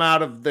they'd come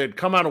out of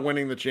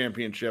winning the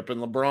championship, and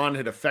LeBron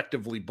had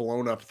effectively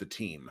blown up the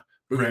team.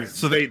 Right.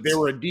 So they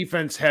were a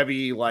defense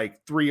heavy,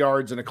 like 3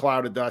 yards in a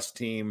cloud of dust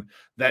team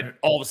that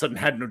all of a sudden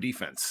had no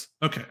defense.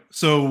 Okay,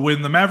 so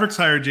when the Mavericks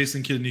hired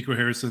Jason Kidd and Nico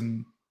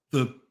Harrison,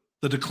 the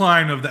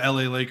decline of the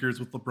LA Lakers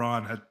with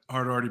LeBron had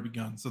already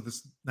begun. So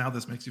this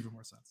makes even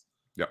more sense.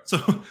 Yeah. So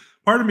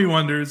part of me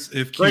wonders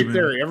if Cuban, great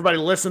theory. Everybody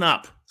listen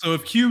up. So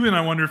if Cuban,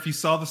 I wonder if he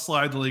saw the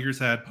slide the Lakers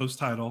had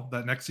post-title.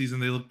 That next season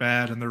they looked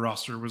bad and their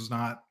roster was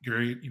not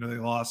great. They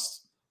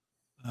lost.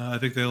 I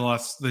think they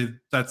lost.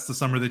 That's the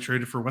summer they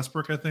traded for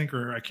Westbrook, I think,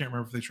 or I can't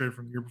remember if they traded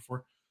from the year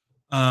before.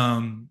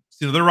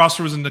 Their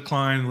roster was in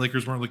decline. The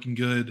Lakers weren't looking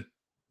good.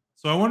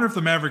 So I wonder if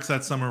the Mavericks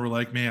that summer were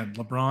like, man,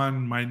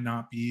 LeBron might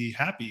not be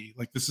happy.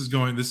 Like this is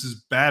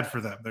bad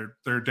for them.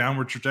 They're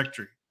downward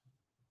trajectory.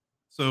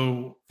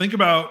 So think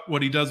about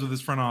what he does with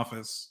his front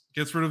office.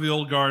 Gets rid of the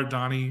old guard,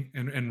 Donnie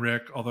and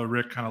Rick, although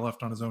Rick kind of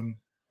left on his own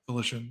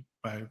volition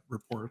by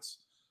reports.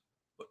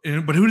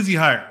 But who does he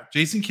hire?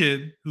 Jason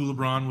Kidd, who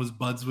LeBron was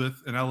buds with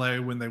in LA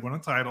when they won a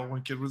title,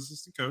 when Kidd was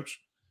assistant coach.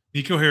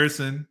 Nico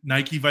Harrison,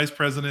 Nike vice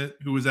president,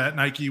 who was at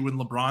Nike when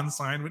LeBron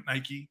signed with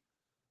Nike,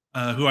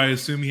 who I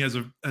assume he has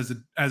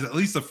at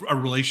least a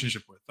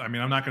relationship with. I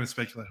mean, I'm not going to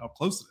speculate how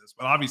close it is,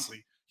 but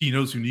obviously he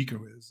knows who Nico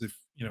is. If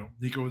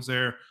Nico was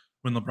there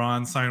when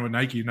LeBron signed with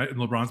Nike, and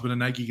LeBron's been a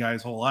Nike guy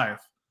his whole life.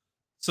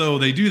 So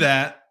they do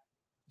that.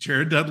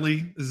 Jared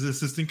Dudley is the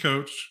assistant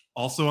coach,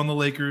 also on the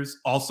Lakers,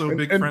 also a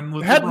big friend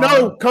with had LeBron.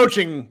 No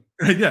coaching.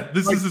 Yeah,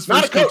 this is his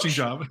first coaching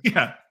job.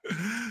 Yeah.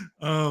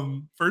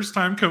 First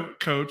time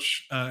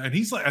coach. And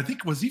he's like, I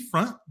think, was he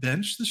front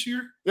bench this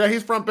year? Yeah,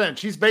 he's front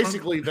bench. He's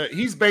basically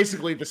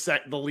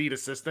the lead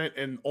assistant,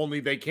 and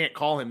only they can't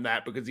call him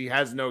that because he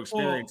has no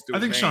experience. I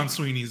think Sean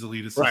Sweeney's the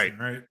lead assistant,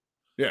 right?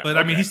 Yeah. But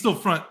I mean, he's still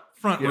front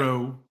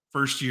row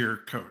first year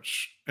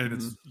coach, and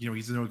it's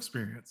he's no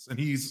experience, and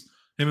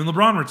him and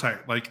LeBron were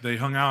tight. Like they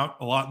hung out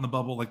a lot in the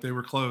bubble, like they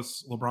were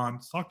close. LeBron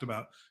talked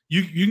about.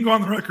 You can go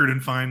on the record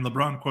and find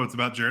LeBron quotes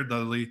about Jared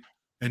Dudley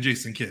and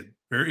Jason Kidd.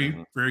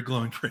 Very very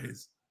glowing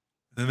praise.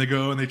 And then they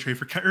go and they trade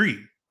for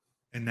Kyrie,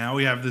 and now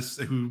we have this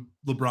who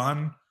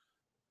LeBron.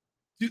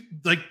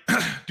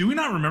 Do we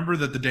not remember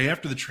that the day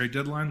after the trade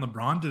deadline,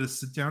 LeBron did a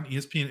sit down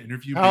ESPN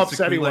interview? How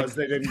upset he was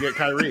they didn't get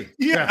Kyrie.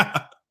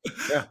 Yeah.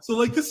 So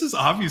like this is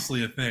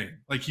obviously a thing.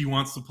 Like he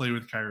wants to play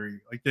with Kyrie.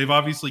 Like they've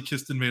obviously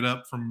kissed and made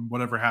up from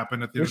whatever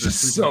happened at the end of the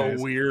season. Which is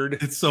so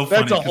weird. It's so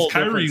funny because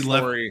Kyrie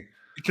left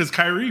because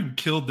Kyrie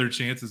killed their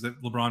chances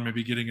at LeBron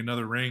maybe getting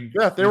another ring.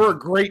 Yeah, they were a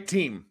great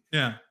team.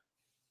 Yeah.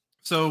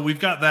 So we've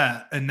got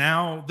that, and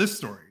now this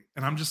story,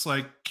 and I'm just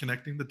like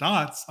connecting the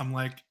dots. I'm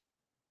like,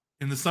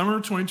 in the summer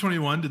of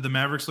 2021, did the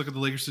Mavericks look at the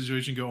Lakers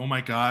situation and go, "Oh my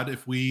God,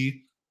 if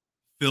we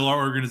fill our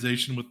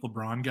organization with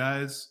LeBron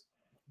guys,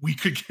 we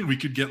could get."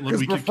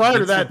 Because prior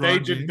to that, they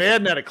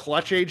hadn't had a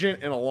clutch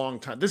agent in a long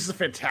time. This is a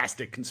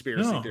fantastic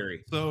conspiracy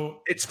theory.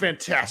 So it's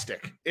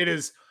fantastic. It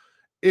is.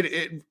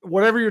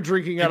 Whatever you're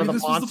drinking out of the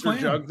Maybe this was the monster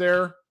plan. jug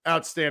there,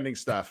 outstanding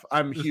stuff.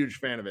 I'm a huge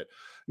fan of it.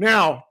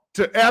 Now,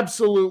 to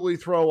absolutely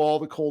throw all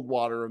the cold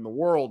water in the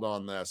world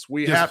on this,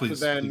 we have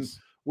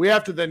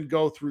to then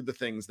go through the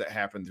things that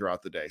happened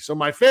throughout the day. So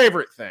my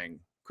favorite thing,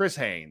 Chris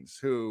Haynes,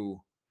 who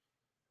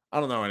I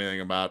don't know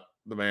anything about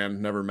the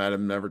man, never met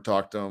him, never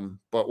talked to him,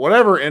 but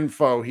whatever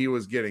info he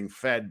was getting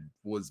fed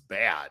was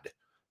bad,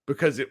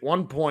 because at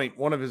one point,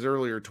 one of his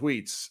earlier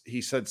tweets,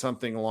 he said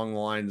something along the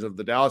lines of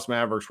the Dallas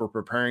Mavericks were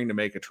preparing to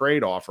make a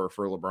trade offer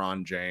for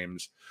LeBron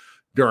James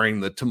during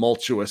the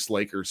tumultuous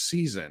Lakers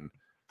season.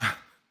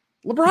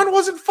 LeBron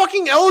wasn't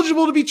fucking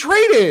eligible to be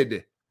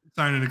traded.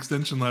 Signed an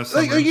extension last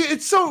summer.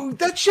 It's so,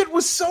 that shit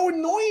was so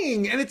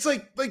annoying. And it's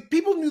like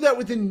people knew that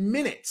within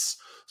minutes.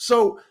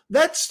 So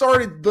that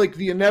started like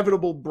the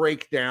inevitable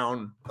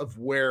breakdown of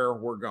where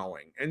we're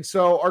going. And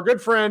so our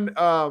good friend,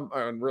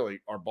 and really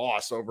our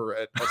boss over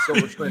at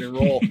Silver Screen and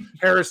Roll,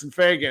 Harrison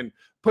Fagan,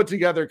 put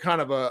together kind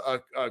of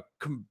a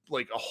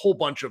whole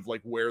bunch of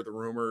like where the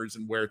rumors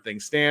and where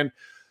things stand.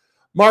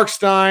 Mark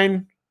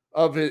Stein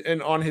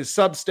on his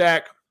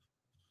Substack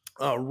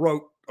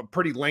wrote a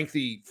pretty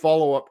lengthy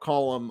follow-up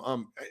column.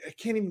 I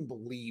can't even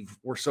believe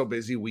we're so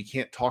busy we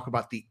can't talk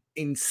about the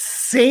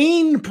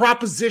insane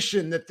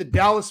proposition that the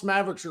Dallas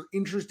Mavericks are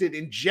interested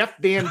in Jeff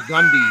Van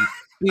Gundy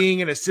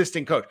being an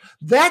assistant coach.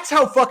 That's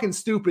how fucking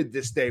stupid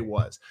this day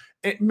was.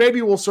 And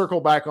maybe we'll circle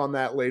back on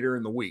that later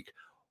in the week.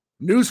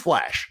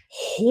 Newsflash,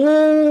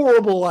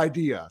 horrible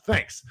idea.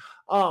 Thanks.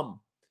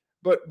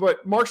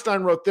 But Mark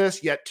Stein wrote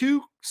this, yet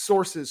two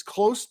sources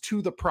close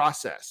to the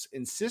process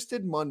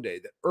insisted Monday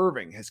that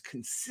Irving has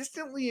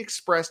consistently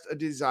expressed a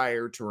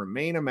desire to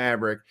remain a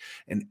Maverick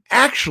and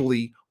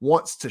actually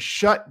wants to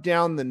shut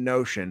down the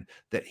notion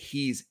that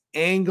he's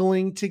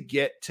angling to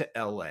get to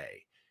LA.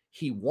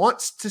 He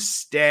wants to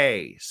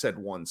stay, said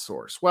one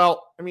source.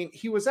 Well, I mean,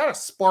 he was at a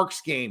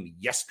Sparks game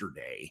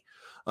yesterday.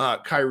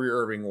 Kyrie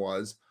Irving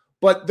was.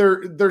 But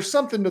there's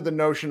something to the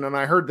notion, and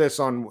I heard this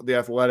on the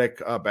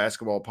Athletic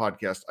basketball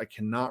podcast. I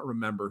cannot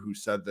remember who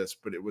said this,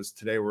 but it was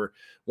today where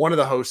one of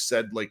the hosts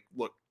said, like,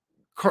 look,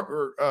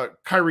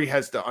 Kyrie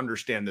has to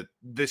understand that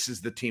this is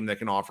the team that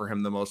can offer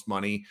him the most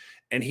money,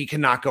 and he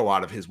cannot go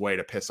out of his way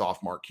to piss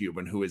off Mark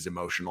Cuban, who is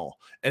emotional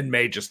and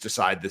may just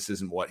decide this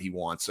isn't what he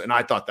wants. And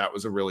I thought that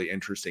was a really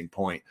interesting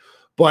point.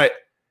 But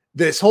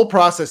this whole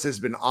process has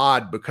been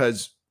odd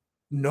because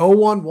no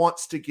one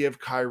wants to give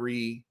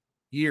Kyrie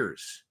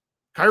years.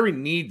 Kyrie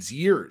needs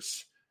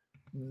years.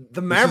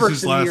 The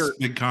Mavericks this is his last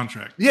big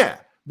contract. Yeah,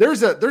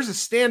 there's a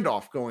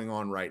standoff going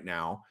on right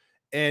now,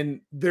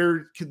 and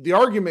the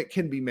argument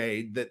can be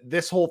made that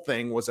this whole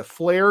thing was a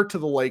flare to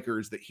the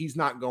Lakers that he's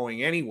not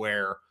going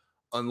anywhere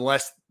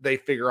unless they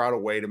figure out a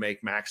way to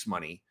make max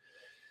money,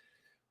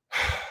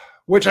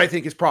 which I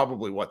think is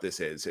probably what this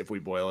is if we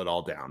boil it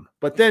all down.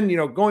 But then,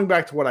 going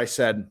back to what I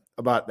said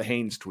about the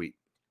Haynes tweet,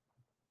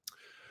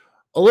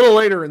 a little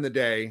later in the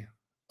day,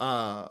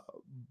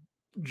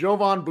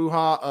 Jovan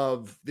Buha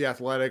of The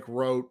Athletic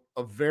wrote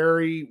a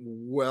very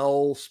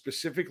well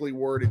specifically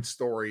worded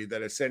story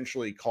that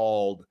essentially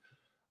called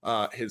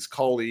his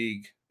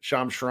colleague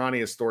Shams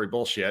Charania's story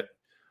bullshit,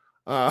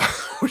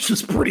 which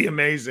is pretty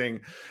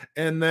amazing.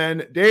 And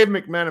then Dave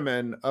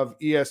McMenamin of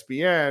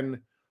ESPN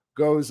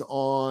goes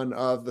on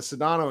the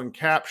Sedano and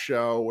Cap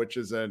show, which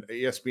is an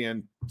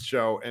ESPN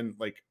show. And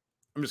like,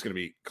 I'm just going to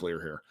be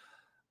clear here.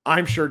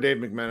 I'm sure Dave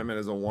McMenamin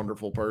is a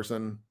wonderful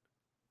person.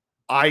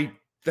 I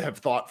have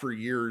thought for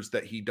years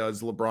that he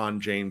does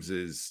LeBron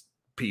James's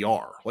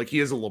PR. Like,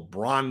 he is a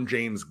LeBron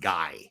James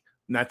guy,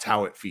 and that's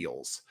how it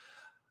feels.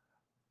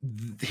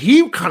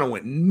 He kind of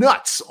went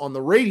nuts on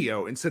the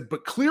radio and said,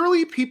 but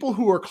clearly people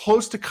who are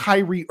close to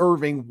Kyrie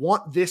Irving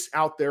want this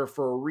out there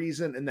for a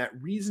reason, and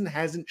that reason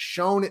hasn't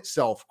shown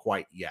itself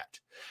quite yet.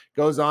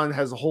 Goes on,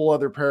 has a whole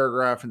other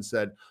paragraph and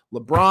said,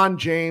 LeBron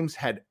James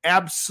had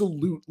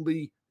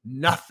absolutely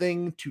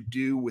nothing to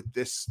do with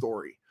this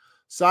story.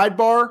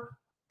 Sidebar,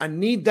 I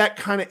need that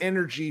kind of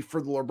energy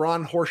for the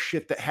LeBron horse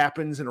shit that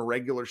happens in a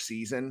regular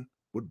season.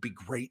 Would be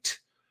great,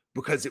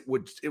 because it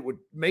would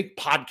make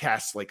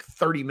podcasts like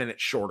 30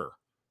 minutes shorter,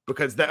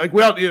 because that, like,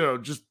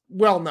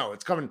 no,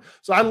 it's coming.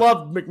 So I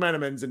love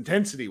McMenamin's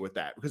intensity with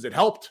that because it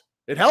helped.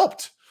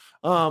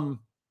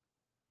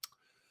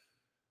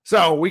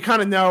 So we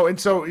kind of know. And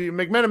so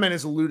McMenamin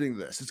is alluding to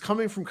this. It's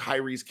coming from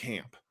Kyrie's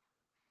camp.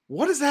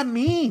 What does that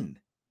mean?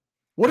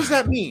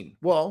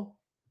 Well,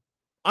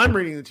 I'm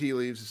reading the tea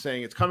leaves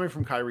saying it's coming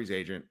from Kyrie's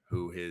agent,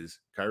 who is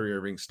Kyrie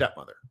Irving's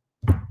stepmother.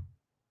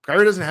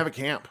 Kyrie doesn't have a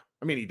camp.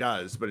 I mean, he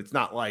does, but it's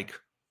not like.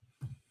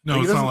 No,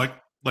 it's not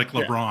like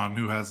LeBron,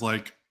 who has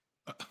like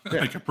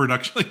a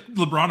production. Like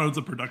LeBron owns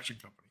a production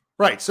company.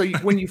 Right. So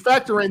when you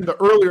factor in the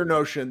earlier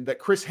notion that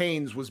Chris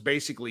Haynes was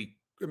basically,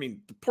 I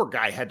mean, the poor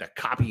guy had to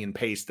copy and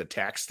paste the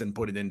text and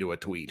put it into a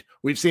tweet.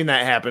 We've seen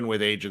that happen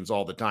with agents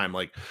all the time.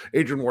 Like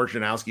Adrian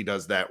Wojnarowski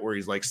does that, where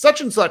he's like,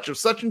 such and such of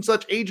such and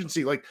such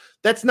agency. Like,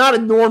 that's not a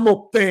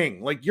normal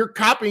thing. Like, you're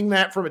copying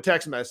that from a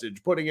text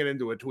message, putting it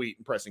into a tweet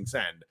and pressing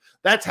send.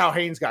 That's how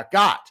Haynes got.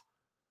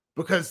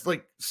 because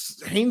like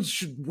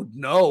Haynes would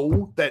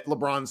know that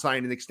LeBron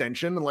signed an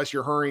extension unless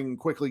you're hurrying and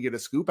quickly get a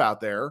scoop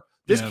out there.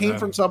 This came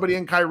from somebody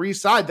on Kyrie's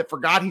side that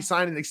forgot he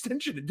signed an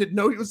extension and didn't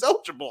know he was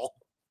eligible.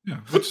 Yeah,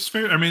 which is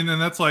fair. I mean,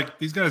 and that's like,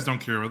 these guys don't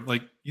care.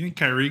 Like, you think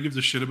Kyrie gives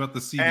a shit about the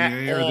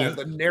CBA or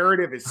the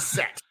narrative is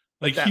set.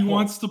 Like, he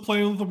wants to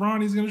play with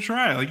LeBron. He's going to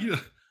try. Like,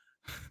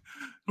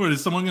 or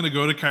is someone going to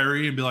go to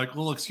Kyrie and be like,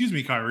 well, excuse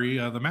me, Kyrie,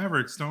 the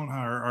Mavericks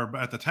are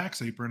at the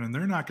tax apron and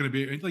they're not going to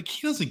be like,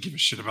 he doesn't give a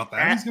shit about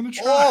that. He's going to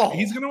try.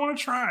 He's going to want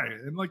to try.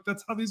 And like,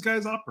 that's how these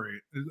guys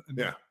operate. And,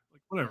 yeah.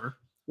 Like, whatever.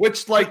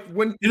 Which, like,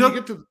 when you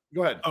get to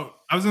go ahead. Oh,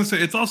 I was going to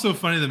say, it's also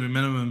funny that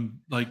McMenamin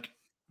like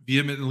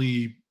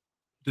vehemently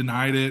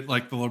denied it,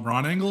 like the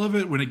LeBron angle of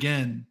it, when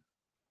again,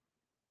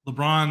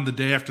 LeBron, the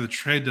day after the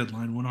trade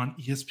deadline, went on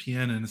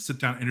ESPN in a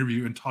sit-down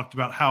interview and talked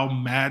about how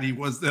mad he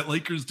was that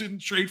Lakers didn't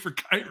trade for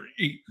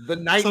Kyrie. The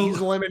night he's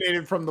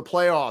eliminated from the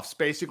playoffs,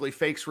 basically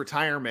fakes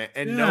retirement,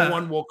 and no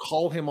one will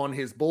call him on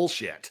his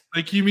bullshit.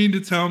 Like, you mean to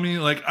tell me,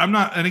 like, I'm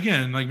not, and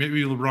again, like,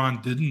 maybe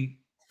LeBron didn't,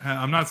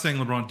 I'm not saying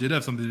LeBron did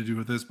have something to do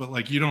with this, but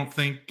like, you don't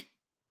think,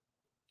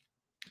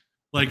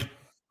 like,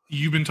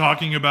 you've been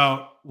talking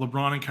about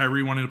LeBron and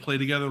Kyrie wanting to play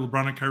together,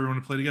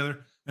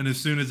 and as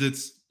soon as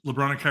it's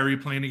LeBron and Kyrie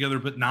playing together,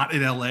 but not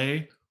in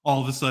LA,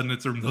 all of a sudden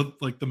it's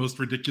like the most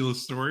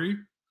ridiculous story.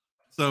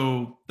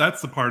 So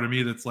that's the part of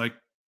me that's like,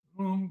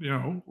 well, you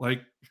know,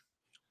 like,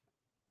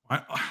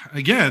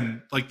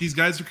 again, like, these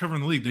guys are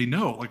covering the league. They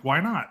know, like, why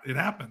not? It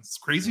happens.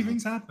 Crazy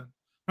things happen.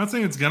 I'm not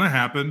saying it's going to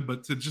happen,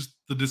 but to just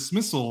the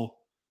dismissal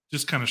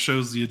just kind of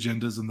shows the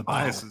agendas and the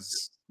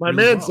biases. My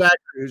man Zachary,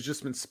 who's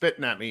just been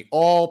spitting at me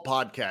all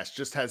podcast,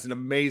 just has an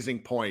amazing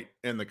point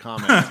in the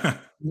comments.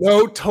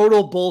 No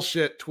total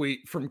bullshit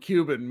tweet from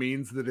Cuban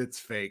means that it's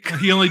fake.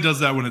 He only does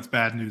that when it's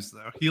bad news,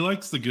 though. He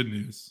likes the good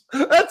news.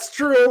 That's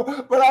true,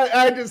 but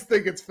I just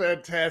think it's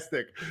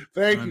fantastic.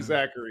 Thank you,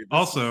 Zachary.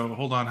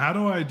 Hold on. How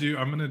do I do?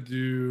 I'm going to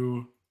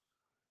do...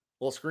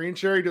 Well, screen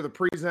share, you do the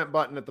present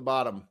button at the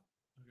bottom.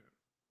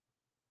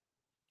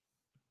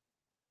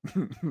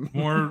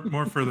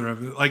 more further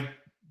of it. Like,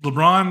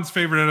 LeBron's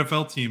favorite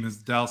NFL team is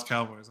the Dallas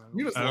Cowboys.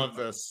 You just love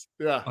this.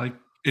 Yeah. Like,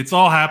 it's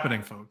all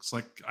happening, folks.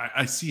 Like,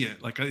 I see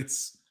it. Like,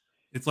 it's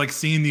like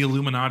seeing the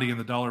Illuminati and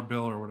the dollar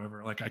bill or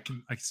whatever. Like,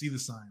 I see the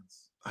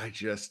signs. I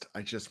just,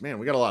 man,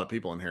 we got a lot of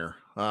people in here.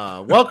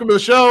 Welcome to the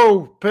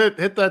show.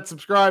 Hit that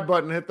subscribe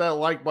button, hit that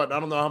like button. I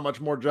don't know how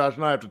much more Josh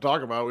and I have to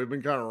talk about. We've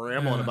been kind of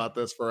rambling about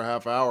this for a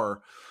half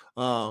hour.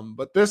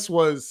 But it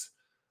was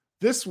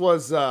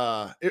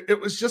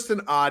just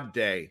an odd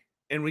day.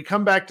 And we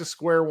come back to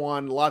square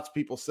one. Lots of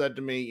people said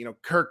to me, you know,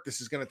 Kirk, this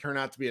is going to turn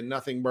out to be a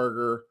nothing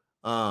burger.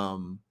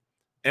 And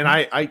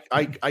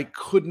I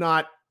could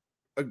not,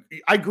 I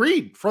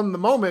agreed from the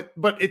moment,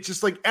 but it's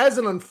just like, as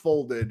it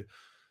unfolded,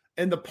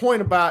 and the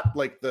point about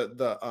like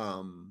the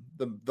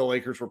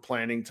Lakers were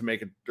planning to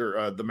make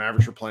the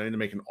Mavericks were planning to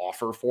make an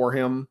offer for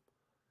him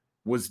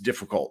was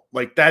difficult.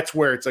 Like, that's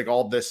where it's like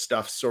all this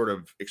stuff sort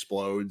of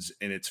explodes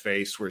in its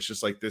face, where it's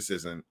just like, this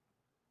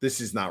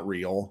is not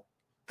real.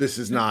 This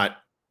is not.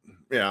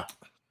 Yeah.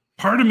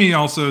 Part of me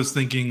also is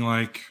thinking,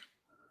 like,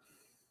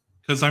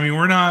 because I mean,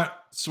 we're not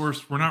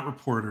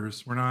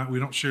reporters. We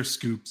don't share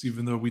scoops,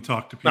 even though we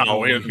talk to people. No,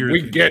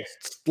 we get,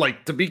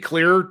 like, to be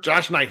clear,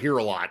 Josh and I hear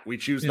a lot. We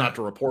choose not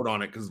to report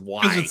on it because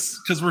why?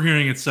 Because we're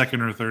hearing it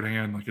second or third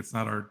hand. Like, that's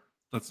not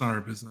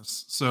our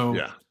business. So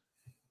yeah.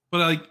 But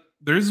like,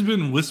 there's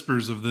been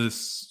whispers of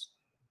this,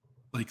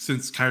 like,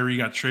 since Kyrie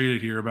got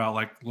traded here, about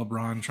like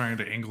LeBron trying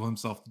to angle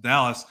himself to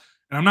Dallas.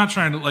 And I'm not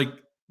trying to, like,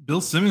 Bill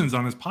Simmons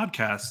on his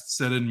podcast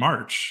said in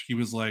March, he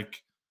was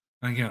like,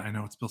 and again, I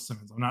know it's Bill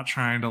Simmons. I'm not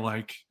trying to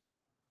like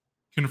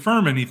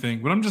confirm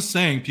anything, but I'm just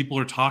saying people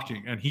are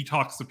talking, and he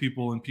talks to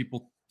people and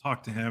people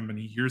talk to him and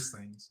he hears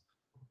things.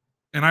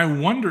 And I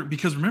wonder,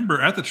 because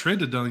remember, at the trade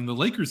deadline, the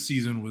Lakers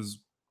season was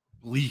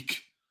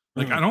bleak.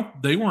 Like,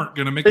 they weren't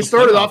going to make. They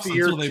started off the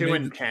year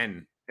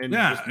 2-10 and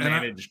just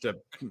managed to.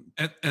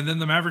 And then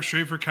the Mavericks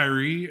trade for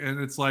Kyrie, and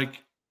it's like,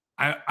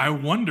 I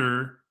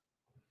wonder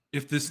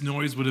if this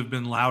noise would have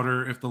been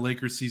louder if the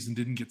Lakers season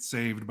didn't get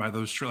saved by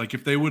those, like,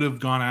 if they would have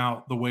gone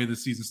out the way the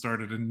season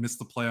started and missed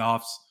the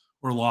playoffs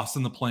or lost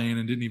in the play-in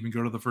and didn't even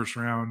go to the first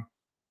round,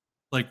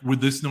 like,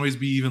 would this noise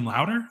be even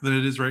louder than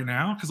it is right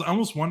now? Because I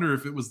almost wonder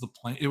if it was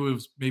it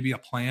was maybe a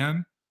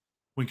plan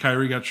when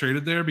Kyrie got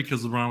traded there,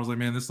 because LeBron was like,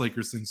 man, this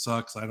Lakers thing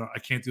sucks. I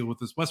can't deal with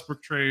this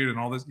Westbrook trade and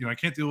all this, I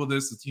can't deal with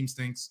this. The team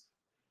stinks.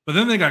 But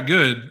then they got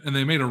good and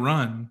they made a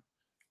run.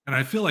 And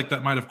I feel like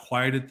that might have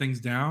quieted things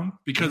down,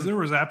 because there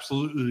was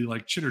absolutely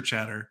like chitter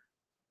chatter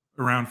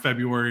around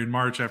February and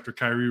March after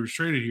Kyrie was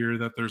traded here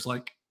that there's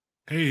like,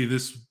 hey,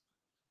 this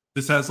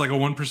has like a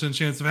 1%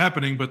 chance of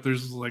happening, but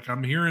there's like,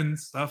 I'm hearing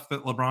stuff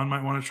that LeBron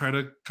might want to try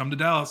to come to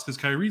Dallas because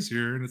Kyrie's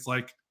here. And it's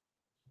like,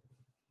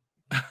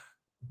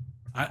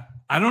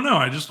 I don't know.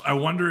 I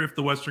wonder if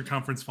the Western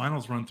Conference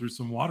Finals run through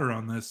some water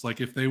on this. Like,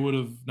 if they would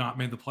have not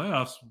made the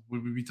playoffs,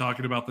 would we be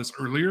talking about this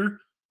earlier?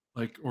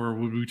 Like, or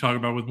would we talk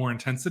about it with more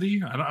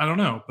intensity? I don't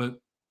know, but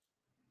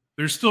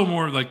there's still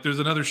more, like, there's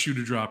another shoe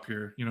to drop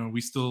here. We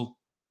still,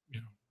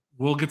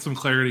 we'll get some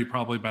clarity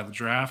probably by the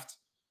draft,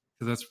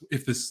 because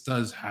if this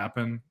does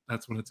happen,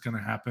 that's when it's going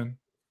to happen.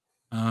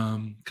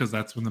 Because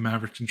that's when the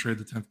Mavericks can trade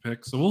the 10th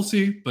pick. So we'll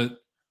see, but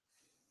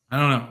I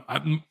don't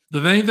know.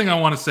 The main thing I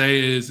want to say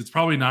is it's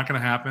probably not going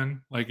to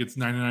happen. Like, it's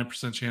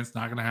 99% chance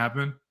not going to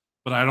happen,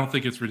 but I don't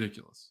think it's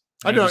ridiculous.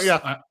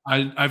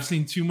 I've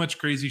seen too much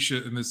crazy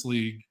shit in this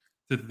league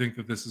to think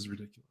that this is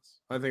ridiculous.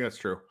 I think that's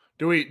true.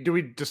 Do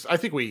we just, I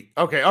think we,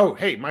 okay. Oh,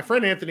 hey, my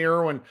friend Anthony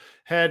Irwin,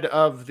 head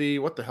of the,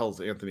 what the hell's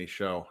Anthony's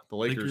show? The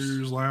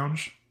Lakers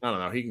Lounge? I don't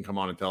know. He can come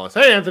on and tell us.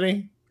 Hey,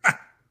 Anthony,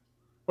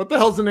 what the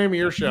hell's the name of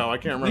your show? I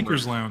can't remember.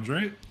 Lakers Lounge,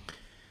 right?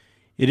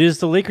 It is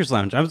the Lakers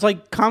Lounge. I was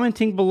like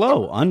commenting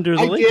below under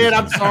the Lakers Lounge.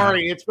 I'm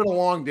sorry. It's been a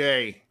long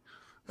day.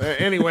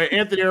 Anyway,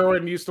 Anthony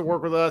Irwin used to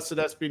work with us at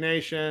SB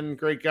Nation.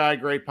 Great guy,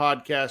 great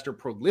podcaster,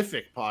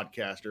 prolific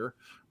podcaster.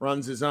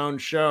 Runs his own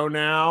show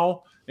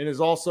now and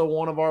is also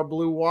one of our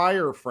Blue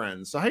Wire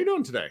friends. So how you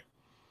doing today?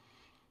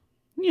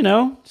 You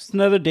know, just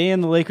another day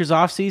in the Lakers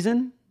off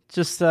season.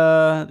 Just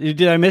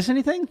did I miss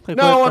anything? Like,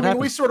 no, what I mean,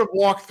 happened? we sort of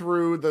walked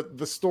through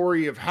the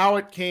story of how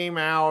it came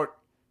out,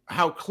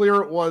 how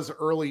clear it was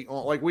early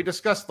on. Like, we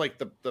discussed like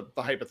the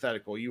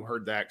hypothetical. You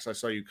heard that because I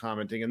saw you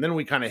commenting, and then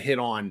we kind of hit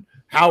on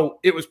how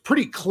it was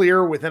pretty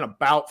clear within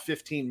about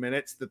 15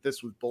 minutes that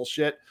this was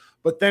bullshit.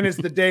 But then as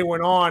the day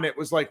went on, it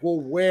was like,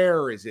 well,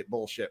 where is it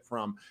bullshit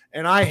from?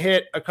 And I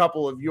hit a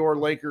couple of your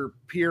Laker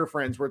peer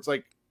friends where it's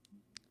like,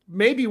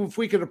 maybe if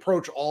we could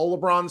approach all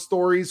LeBron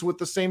stories with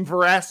the same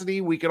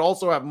veracity, we could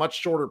also have much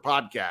shorter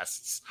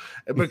podcasts,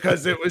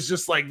 because it was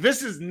just like,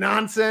 this is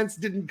nonsense.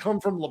 Didn't come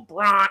from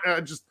LeBron.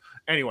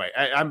 Anyway,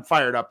 I'm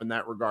fired up in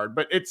that regard,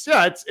 but it's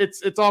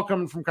all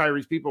coming from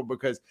Kyrie's people,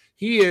 because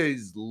he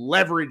is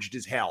leveraged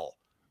as hell.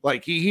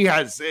 Like he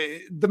has,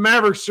 the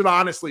Mavericks should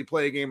honestly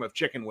play a game of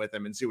chicken with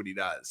him and see what he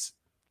does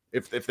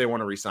if they want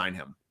to re-sign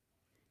him.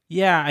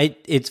 Yeah,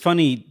 it's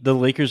funny. The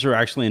Lakers are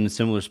actually in a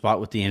similar spot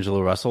with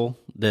D'Angelo Russell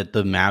that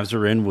the Mavs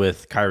are in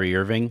with Kyrie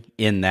Irving,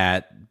 in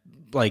that,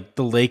 like,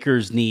 the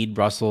Lakers need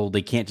Russell.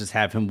 They can't just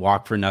have him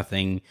walk for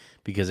nothing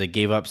because they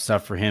gave up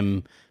stuff for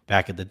him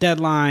back at the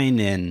deadline,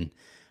 and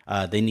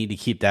they need to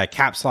keep that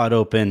cap slot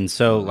open.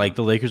 So, like,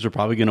 the Lakers are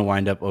probably going to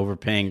wind up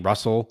overpaying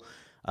Russell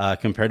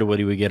compared to what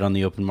he would get on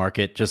the open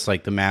market, just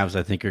like the Mavs,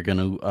 I think, are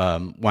going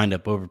to wind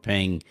up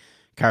overpaying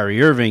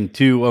Kyrie Irving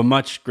to a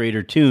much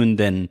greater tune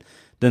than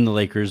the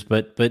Lakers,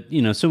 but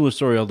you know, similar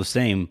story all the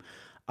same.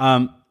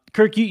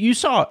 Kirk, you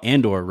saw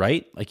Andor,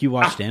 right? Like, you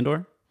watched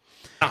Andor.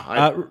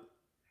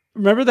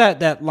 Remember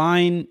that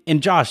line?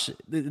 And Josh,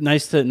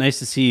 nice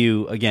to see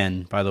you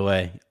again, by the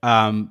way.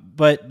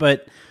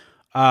 But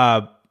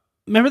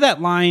remember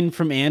that line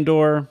from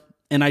Andor?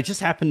 And I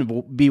just happened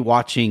to be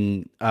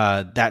watching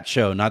that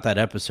show, not that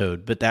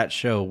episode, but that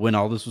show when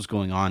all this was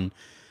going on,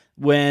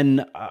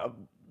 when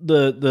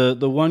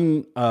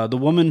the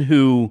woman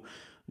who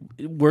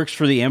works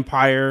for the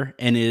Empire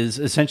and is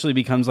essentially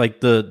becomes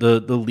like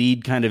the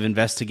lead kind of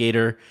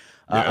investigator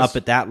up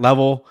at that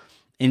level.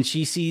 And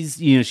she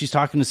sees, you know, she's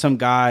talking to some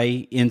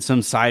guy in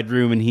some side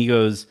room, and he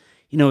goes,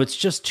 you know, it's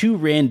just too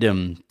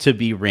random to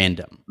be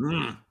random.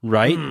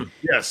 Right.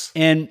 Yes.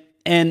 And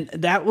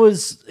that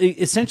was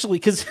essentially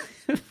because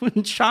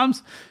when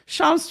Shams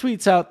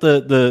tweets out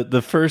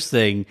the first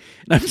thing,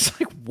 and I'm just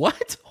like,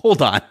 what?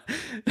 Hold on.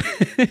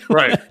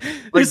 Right.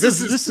 Like,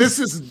 this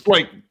is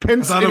like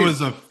Penn State. I thought it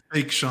was a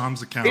fake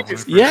Shams account. It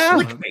is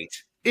clickbait.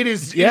 It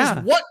is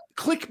what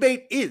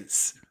clickbait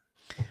is.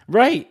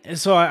 Right.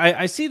 So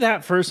I see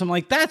that first. I'm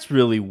like, that's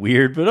really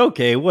weird, but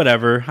okay,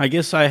 whatever. I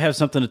guess I have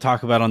something to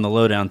talk about on the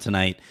lowdown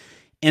tonight.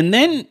 And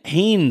then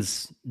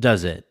Haynes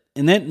does it.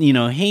 And then, you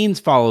know, Haynes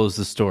follows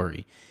the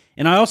story.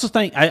 And I also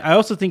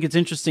think it's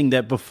interesting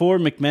that before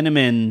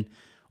McMenamin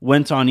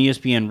went on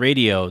ESPN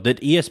radio, that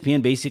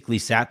ESPN basically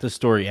sat the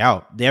story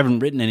out. They haven't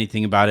written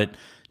anything about it.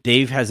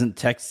 Dave hasn't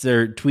texted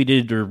or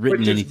tweeted or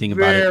written anything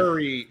about it.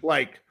 Very,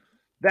 like,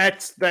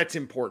 that's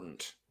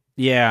important.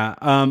 Yeah,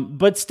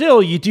 but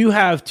still, you do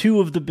have two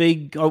of the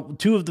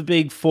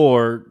big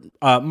four.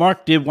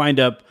 Mark did wind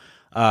up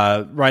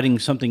writing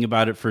something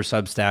about it for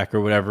Substack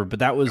or whatever, but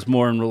that was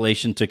more in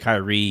relation to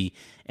Kyrie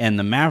and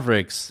the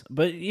Mavericks.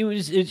 But it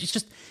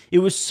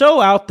was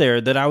so out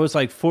there that I was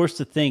like forced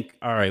to think,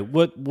 all right,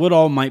 what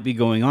all might be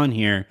going on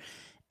here?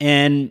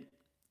 And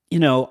you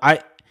know,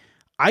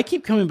 I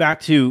keep coming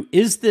back to,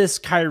 is this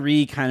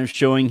Kyrie kind of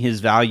showing his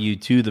value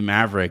to the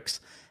Mavericks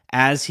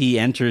as he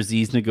enters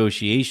these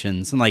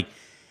negotiations? And like,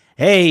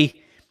 hey,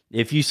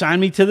 if you sign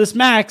me to this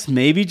max,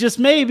 maybe, just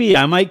maybe,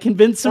 I might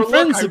convince some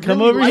friends to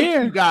come over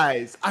here. You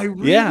guys, I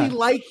really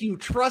like you.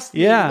 Trust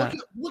me. Yeah.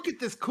 Look at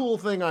this cool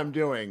thing I'm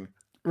doing.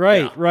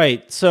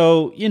 Right.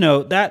 So, you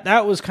know,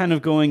 that was kind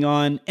of going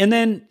on. And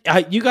then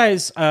you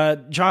guys,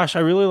 Josh, I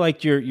really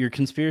liked your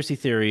conspiracy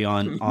theory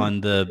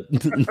on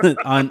the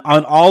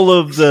on all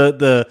of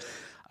the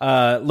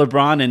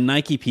LeBron and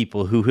Nike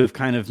people who have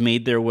kind of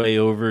made their way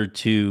over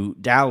to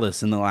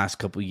Dallas in the last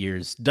couple of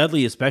years.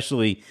 Dudley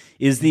especially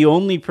is the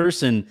only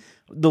person.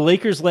 The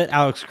Lakers let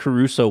Alex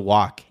Caruso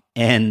walk,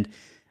 and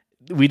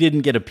we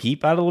didn't get a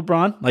peep out of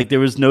LeBron. Like there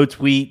was no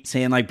tweet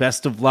saying like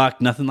best of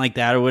luck, nothing like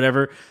that or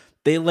whatever.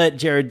 They let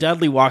Jared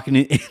Dudley walk in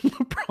and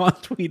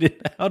LeBron tweeted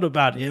out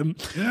about him.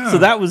 Yeah. So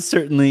that was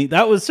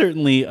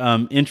certainly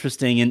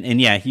interesting.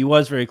 And yeah, he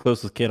was very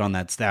close with Kidd on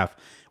that staff.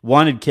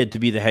 Wanted Kidd to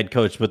be the head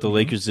coach, but the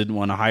Lakers didn't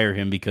want to hire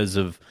him because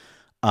of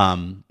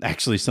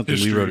actually something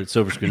we wrote at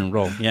Silver Screen and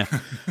Roll. Yeah.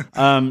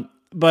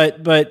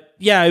 But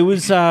yeah, it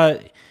was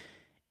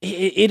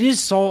it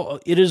is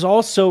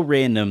all so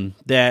random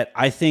that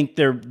I think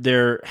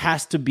there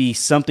has to be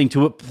something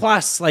to it.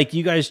 Plus, like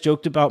you guys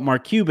joked about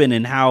Mark Cuban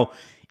and how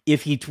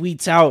if he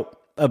tweets out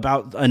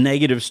about a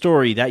negative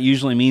story, that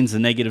usually means the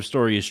negative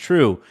story is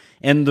true.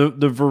 And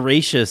the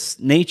voracious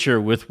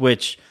nature with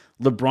which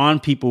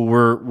LeBron people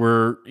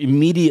were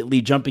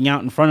immediately jumping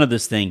out in front of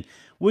this thing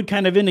would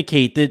kind of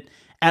indicate that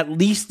at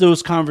least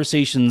those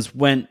conversations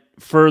went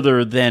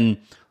further than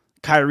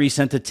Kyrie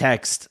sent a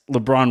text,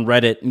 LeBron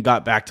read it, and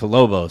got back to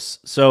Lobos.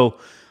 So,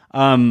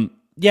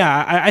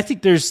 I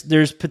think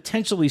there's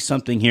potentially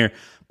something here.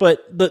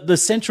 But the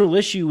central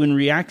issue in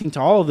reacting to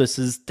all of this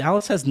is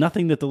Dallas has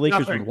nothing that the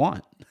Lakers would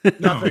want.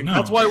 Nothing. No.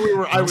 That's why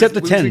I was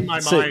losing my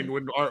mind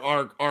when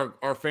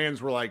our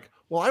fans were like,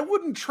 well, I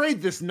wouldn't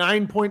trade this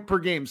 9-point per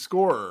game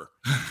scorer.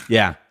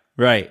 Yeah.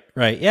 Right.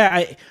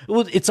 Yeah.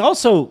 It's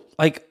also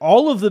like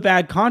all of the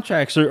bad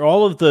contracts or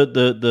all of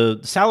the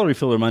salary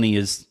filler money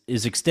is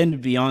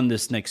extended beyond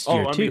this next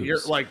year too. Mean,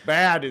 like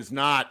bad is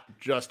not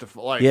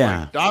justified.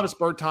 Like Davis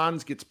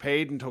Bertans gets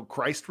paid until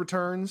Christ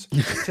returns.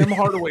 Tim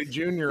Hardaway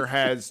Jr.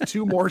 has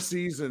 2 more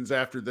seasons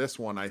after this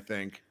one, I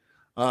think.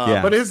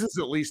 But his is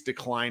at least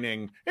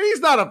declining, and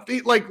he's not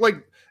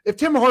like if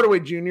Tim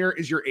Hardaway Jr.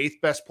 is your 8th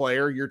best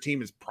player, your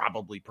team is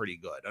probably pretty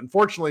good.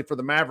 Unfortunately for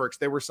the Mavericks,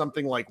 they were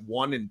something like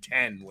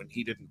 1-10 when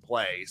he didn't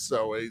play,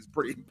 so it's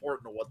pretty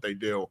important to what they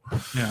do.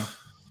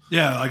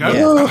 Yeah. Like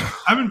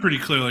I've been pretty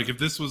clear. Like if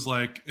this was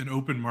like an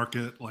open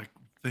market like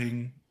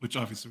thing, which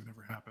obviously would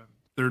never happen,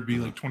 there would be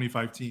like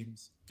 25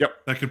 teams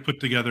that could put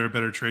together a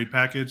better trade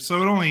package.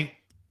 So it only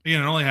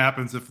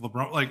happens if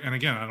LeBron, and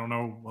again, I don't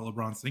know what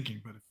LeBron's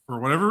thinking, but if for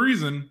whatever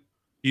reason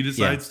he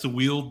decides to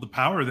wield the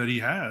power that he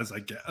has, I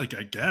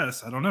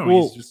guess, I don't know.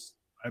 Well, he's just,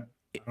 I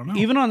don't know.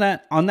 Even on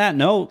that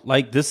note,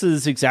 like this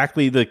is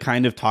exactly the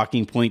kind of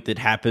talking point that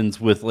happens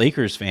with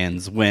Lakers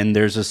fans when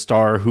there's a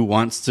star who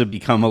wants to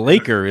become a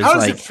Laker. How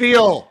does it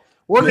feel?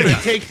 We're going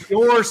to take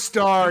your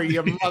star,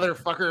 you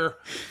motherfucker.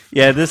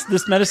 Yeah,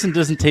 this medicine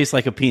doesn't taste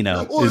like a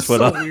Pinot. It was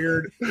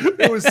weird.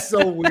 It was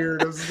so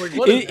weird. I was like,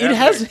 what is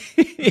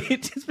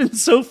it's been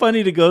so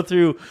funny to go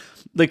through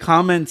the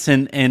comments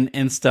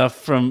and stuff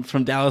from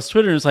Dallas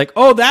Twitter. It's like,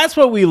 oh, that's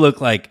what we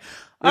look like.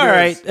 All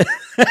right.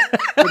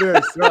 It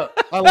is.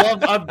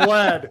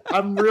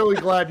 I'm really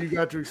glad you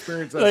got to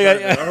experience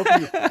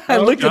that. I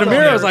looked in the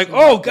mirror. I was like,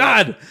 oh,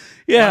 God.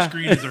 Yeah. Josh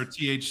Green is our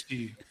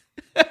THT.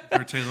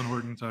 Or Taylor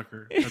Horton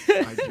Tucker. That's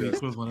the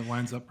equivalent. It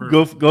lines up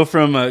perfect. Go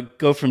from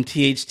THT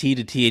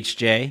to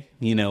THJ.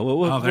 You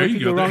know. There you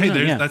go.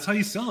 That's how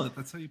you sell it.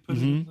 That's how you put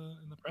it in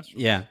the press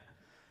release. Yeah,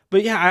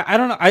 but yeah, I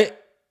don't know.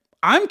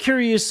 I'm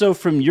curious. So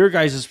from your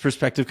guys'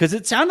 perspective, because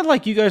it sounded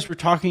like you guys were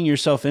talking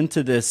yourself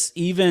into this,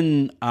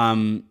 even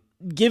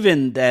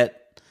given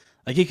that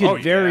like it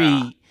could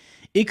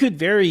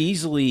very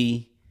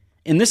easily,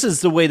 and this is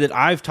the way that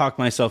I've talked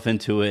myself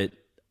into it.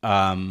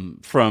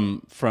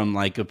 From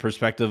like a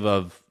perspective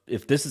of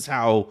if this is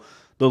how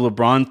the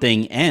LeBron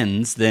thing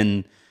ends,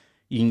 then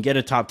you can get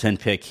a top 10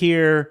 pick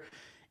here.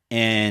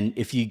 And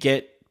if you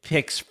get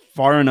picks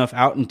far enough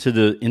out into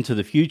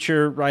the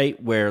future,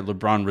 right, where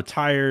LeBron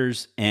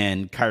retires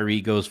and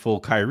Kyrie goes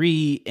full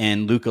Kyrie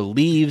and Luka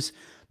leaves,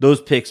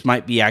 those picks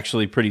might be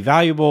actually pretty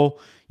valuable,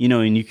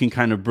 and you can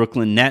kind of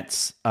Brooklyn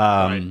Nets,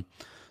 the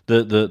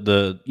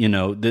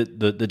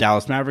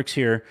Dallas Mavericks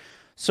here.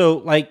 So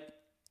like,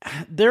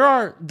 there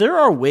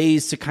are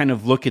ways to kind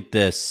of look at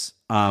this,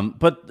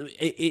 but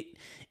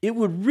it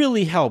would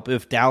really help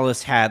if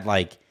Dallas had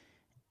like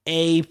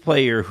a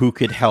player who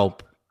could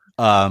help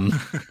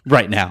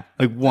right now,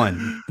 like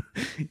one.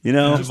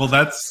 Well,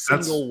 that's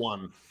single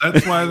one.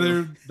 That's why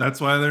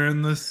they're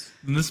in this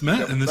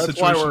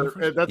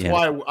situation. That's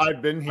why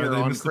I've been here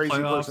on Crazy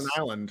Person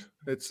Island.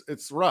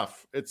 It's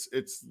rough. It's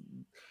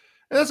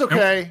that's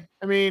okay.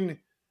 I mean,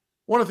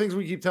 one of the things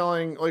we keep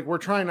telling, like we're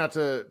trying not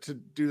to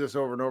do this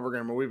over and over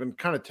again, but we've been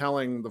kind of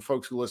telling the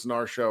folks who listen to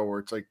our show where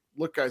it's like,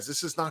 look, guys,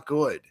 this is not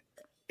good.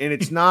 And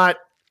it's not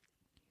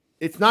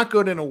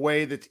good in a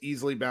way that's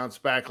easily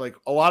bounced back. Like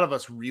a lot of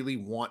us really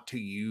want to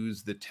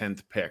use the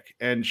 10th pick.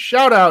 And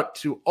shout out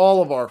to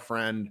all of our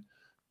friend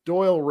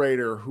Doyle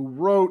Rader, who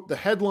wrote the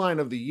headline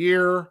of the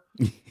year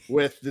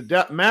with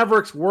the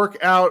Mavericks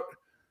workout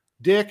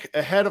Dick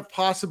ahead of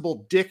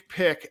possible Dick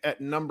pick at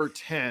number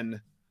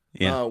 10.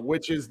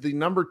 Which is the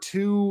number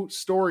 2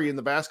 story in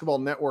the Basketball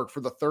Network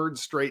for the 3rd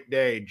straight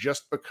day,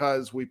 just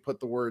because we put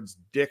the words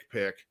dick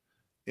pick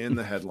in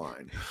the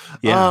headline.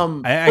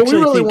 Yeah, I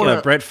actually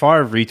think Brett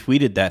Favre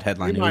retweeted that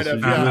headline. He might have,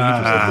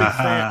 yeah. A big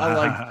fan. I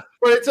like,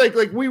 but it's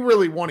like we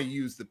really want to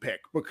use the pick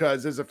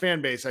because as a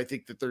fan base, I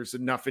think that there's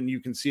enough, and you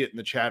can see it in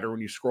the chatter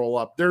when you scroll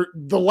up. The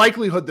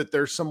likelihood that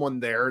there's someone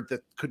there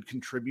that could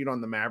contribute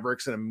on the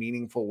Mavericks in a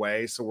meaningful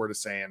way. So we're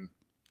just saying,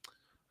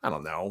 I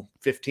don't know,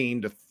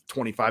 15 to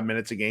 25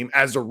 minutes a game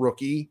as a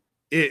rookie.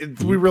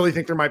 We really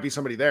think there might be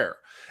somebody there,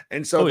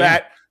 and so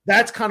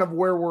that's kind of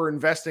where we're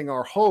investing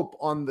our hope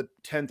on the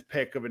 10th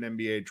pick of an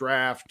NBA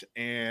draft,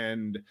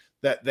 and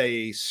that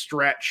they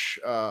stretch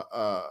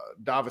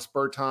Davis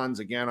Bertans,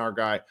 again, our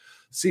guy.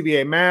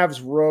 CBA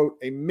Mavs wrote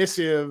a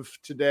missive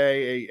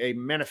today, a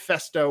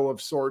manifesto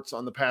of sorts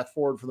on the path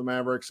forward for the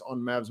Mavericks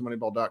on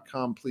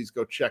MavsMoneyball.com. Please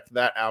go check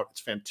that out.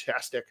 It's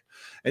fantastic.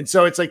 And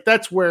so it's like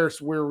that's where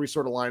we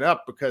sort of line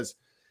up, because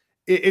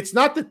it's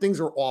not that things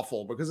are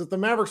awful, because if the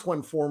Mavericks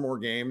win 4 more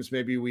games,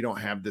 maybe we don't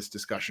have this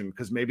discussion,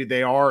 because maybe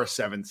they are a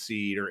 7th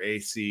seed or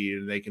 8th seed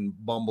and they can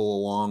bumble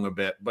along a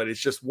bit. But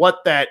it's just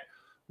what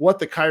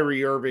the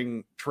Kyrie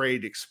Irving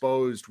trade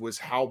exposed was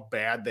how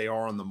bad they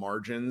are on the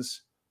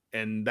margins.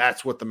 And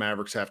that's what the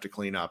Mavericks have to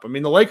clean up. I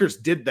mean, the Lakers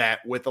did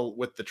that with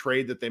the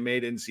trade that they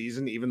made in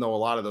season, even though a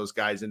lot of those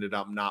guys ended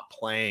up not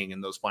playing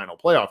in those final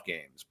playoff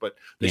games, but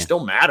they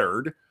still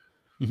mattered.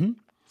 Mm-hmm.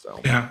 So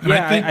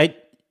I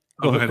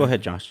Go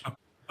ahead, Josh. I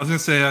was going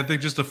to say, I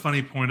think just a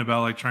funny point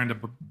about like trying to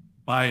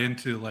buy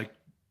into like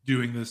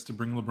doing this to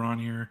bring LeBron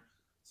here.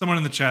 Someone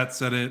in the chat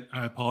said it.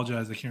 I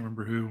apologize. I can't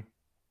remember who.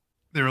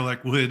 They were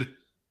like, would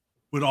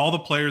all the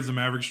players the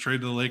Mavericks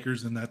trade to the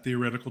Lakers in that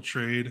theoretical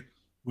trade,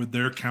 would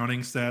their counting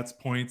stats,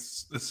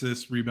 points,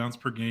 assists, rebounds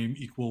per game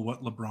equal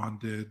what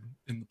LeBron did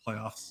in the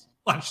playoffs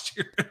last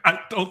year? I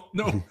don't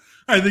know.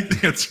 I think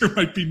the answer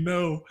might be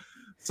no.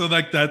 So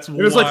like that's why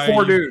it was like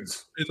 4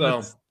 dudes.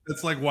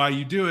 That's like why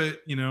you do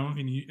it, you know,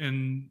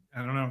 and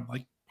I don't know,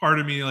 like part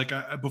of me, like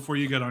before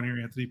you got on here,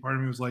 Anthony, part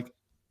of me was like,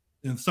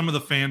 and some of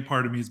the fan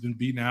part of me has been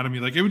beaten out of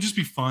me. Like it would just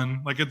be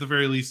fun. Like at the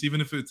very least,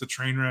 even if it's a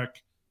train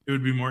wreck, it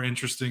would be more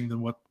interesting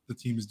than what the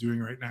team is doing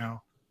right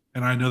now.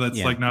 And I know that's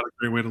like not a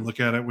great way to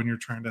look at it when you're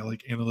trying to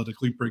like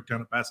analytically break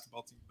down a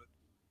basketball team, but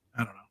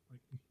I don't know.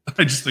 Like,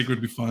 I just think it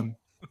would be fun.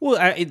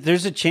 Well,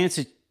 there's a chance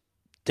that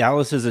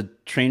Dallas is a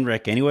train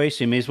wreck anyway,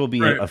 so it may as well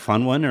be a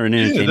fun one or an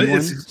entertaining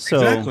one.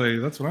 So, exactly,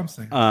 that's what I'm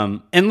saying.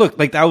 And look,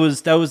 like that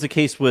was the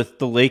case with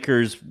the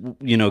Lakers,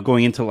 you know,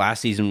 going into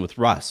last season with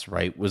Russ,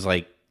 right? Was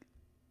like,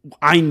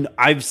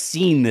 I've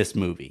seen this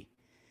movie,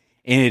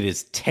 and it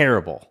is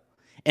terrible,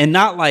 and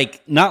not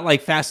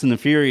like Fast and the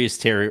Furious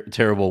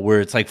terrible,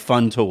 where it's like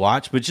fun to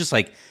watch, but just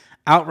like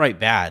outright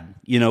bad.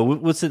 You know,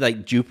 what's it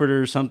like,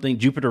 Jupiter or something,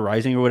 Jupiter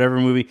Rising or whatever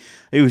movie?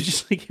 It was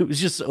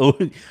just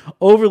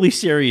overly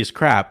serious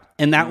crap.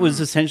 And that was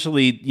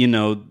essentially, you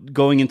know,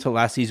 going into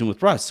last season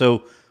with Russ.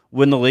 So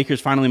when the Lakers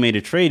finally made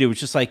a trade, it was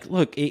just like,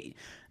 look,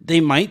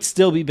 they might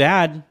still be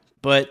bad,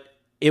 but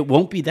it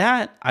won't be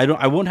that.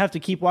 I won't have to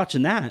keep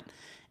watching that.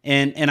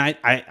 And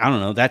I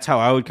don't know. That's how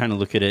I would kind of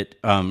look at it.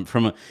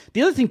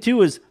 The other thing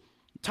too is,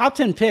 top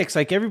 10 picks,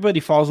 like everybody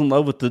falls in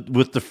love with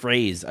the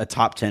phrase a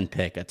top 10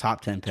 pick, a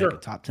top 10 pick, a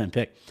top 10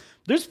 pick.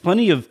 There's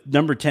plenty of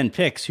number 10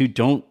 picks who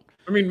don't.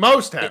 I mean,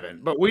 most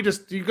haven't, but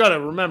you got to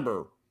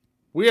remember,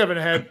 we've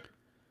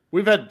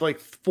had like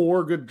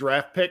 4 good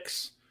draft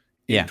picks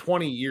in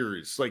 20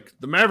 years. Like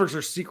the Mavericks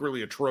are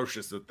secretly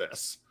atrocious at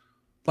this.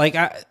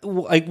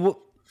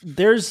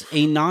 There's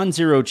a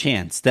non-zero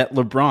chance that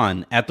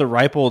LeBron, at the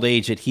ripe old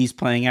age that he's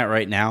playing at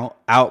right now,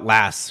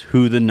 outlasts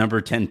who the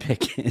number 10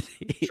 pick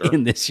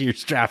in this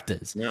year's draft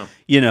is. Yeah.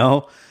 You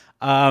know?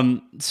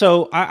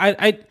 So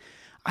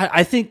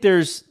I think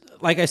there's,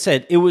 like I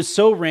said, it was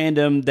so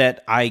random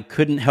that I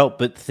couldn't help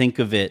but think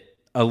of it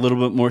a little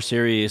bit more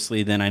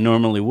seriously than I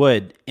normally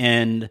would.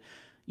 And,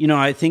 you know,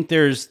 I think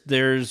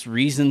there's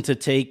reason to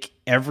take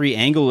every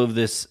angle of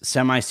this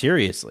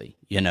semi-seriously.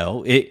 You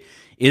know,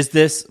 is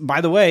this,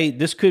 by the way,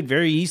 this could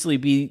very easily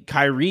be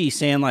Kyrie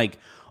saying like,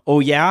 oh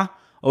yeah,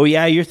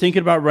 you're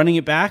thinking about running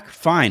it back?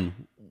 Fine.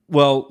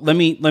 Well, let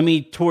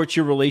me torch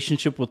your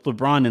relationship with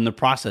LeBron in the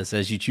process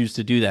as you choose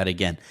to do that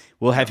again.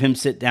 We'll have him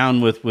sit down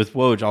with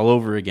Woj all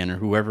over again, or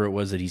whoever it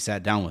was that he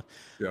sat down with.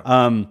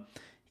 Yeah.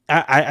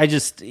 I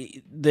just,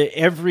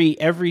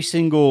 every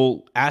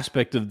single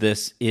aspect of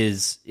this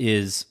is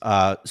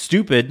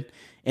stupid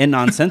and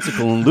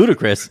nonsensical and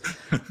ludicrous,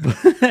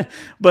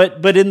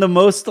 but in the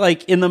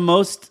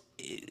most,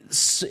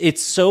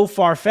 it's so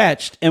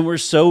far-fetched, and we're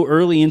so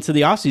early into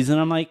the offseason.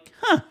 I'm like,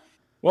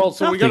 well,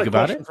 so we got a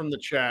question from the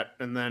chat,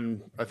 and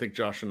then I think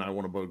Josh and I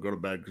want to both go to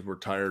bed because we're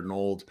tired and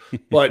old.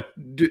 But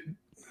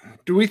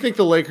do we think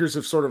the Lakers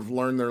have sort of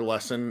learned their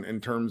lesson in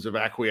terms of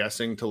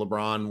acquiescing to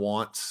LeBron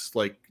wants?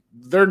 Like,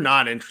 they're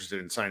not interested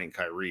in signing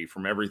Kyrie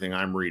from everything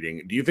I'm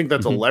reading. Do you think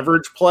that's a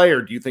leverage play,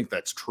 or do you think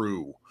that's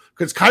true?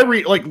 Because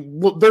Kyrie, like,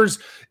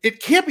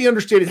 it can't be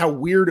understated how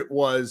weird it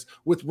was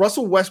with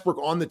Russell Westbrook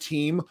on the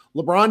team,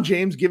 LeBron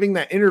James giving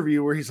that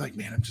interview where he's like,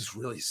 man, I'm just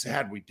really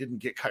sad we didn't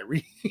get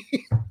Kyrie.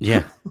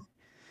 Yeah.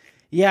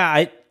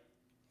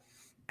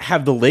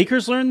 have the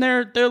Lakers learned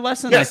their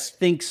lesson? Yes. I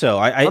think so.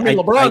 I mean,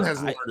 LeBron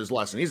hasn't learned his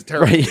lesson. He's a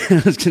terrible. Right. I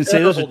was going to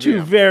say those are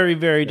two GM. very,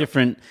 very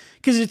different.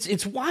 Because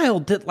it's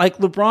wild that like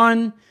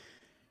LeBron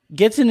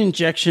gets an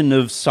injection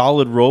of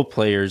solid role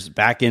players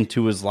back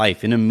into his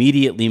life and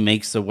immediately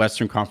makes the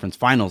Western Conference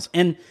Finals.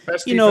 And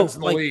best defense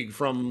in the league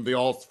from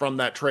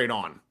that trade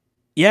on.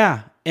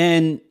 Yeah,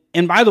 and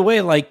by the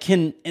way, like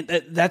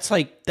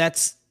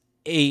that's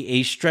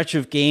a stretch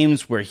of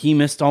games where he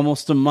missed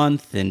almost a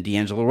month, and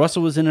D'Angelo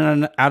Russell was in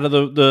and out of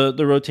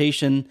the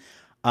rotation.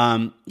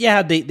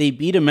 They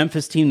beat a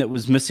Memphis team that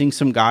was missing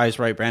some guys,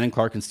 right? Brandon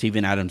Clark and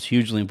Steven Adams,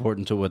 hugely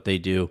important to what they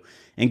do.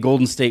 And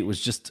Golden State was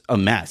just a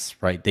mess,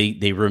 right?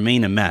 They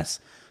remain a mess.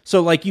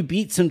 So, like, you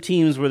beat some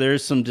teams where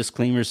there's some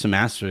disclaimers, some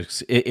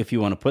asterisks, if you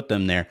want to put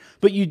them there.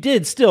 But you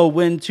did still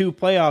win 2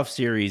 playoff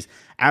series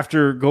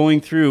after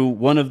going through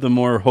one of the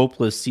more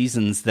hopeless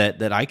seasons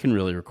that I can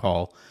really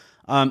recall.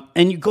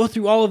 And you go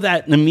through all of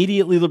that, and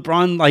immediately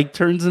LeBron, like,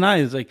 turns an eye.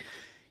 He's like,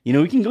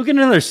 we can go get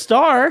another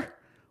star.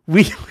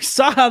 We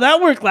saw how that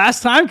worked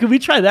last time. Could we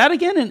try that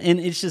again? And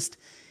it's just,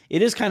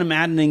 it is kind of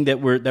maddening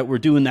that we're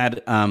doing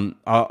that.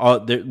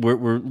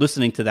 We're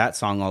listening to that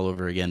song all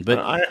over again. But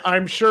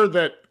I'm sure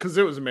that because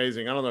it was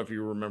amazing. I don't know if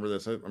you remember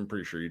this. I'm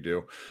pretty sure you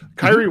do.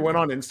 Kyrie went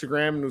on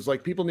Instagram and was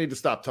like, "People need to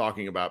stop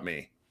talking about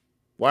me."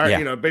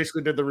 Why?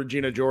 Basically did the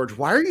Regina George.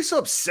 Why are you so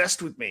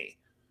obsessed with me?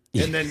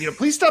 And then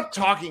please stop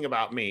talking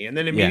about me. And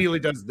then immediately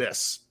does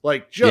this.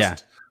 Like he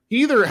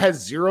either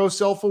has zero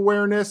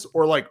self-awareness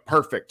or like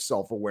perfect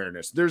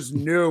self-awareness. There's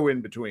no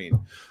in between.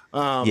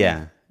 But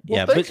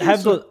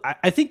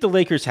I think the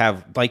Lakers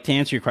have, like, to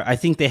answer your question, I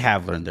think they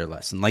have learned their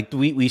lesson. Like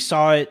we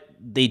saw it,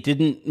 they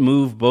didn't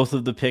move both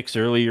of the picks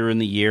earlier in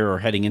the year or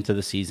heading into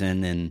the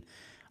season. And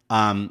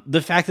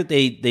the fact that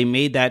they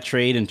made that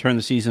trade and turned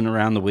the season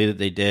around the way that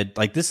they did,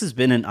 like, this has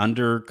been an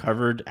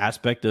undercovered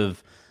aspect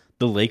of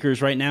the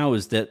Lakers right now,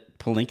 is that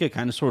Pelinka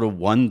kind of sort of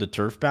won the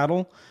turf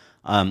battle.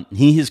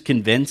 He has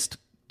convinced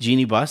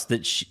Jeannie Buss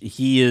that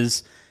he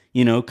is,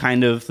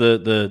 kind of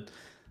the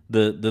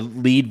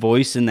lead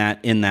voice in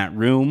that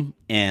room,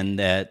 and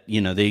that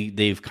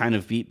they've kind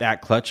of beat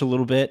back Clutch a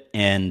little bit,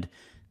 and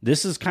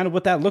this is kind of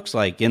what that looks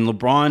like. And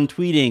LeBron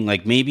tweeting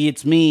like, maybe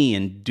it's me,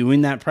 and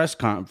doing that press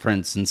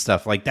conference and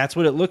stuff, like that's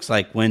what it looks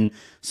like when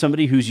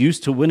somebody who's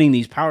used to winning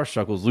these power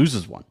struggles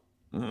loses one.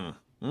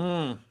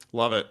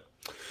 Love it.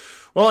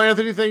 Well,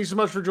 Anthony, thank you so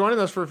much for joining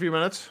us for a few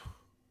minutes.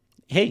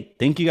 Hey,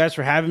 thank you guys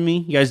for having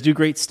me. You guys do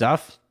great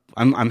stuff.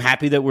 I'm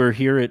happy that we're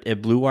here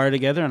at Blue Wire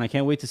together, and I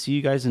can't wait to see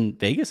you guys in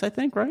Vegas, I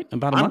think, right?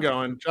 About a month? I'm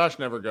going. Josh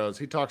never goes.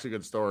 He talks a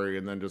good story,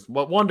 and then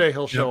but one day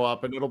he'll show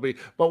up, and it'll be.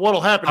 But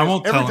what'll happen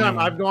is every time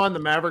I've gone, the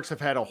Mavericks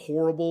have had a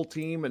horrible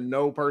team and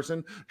no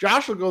person.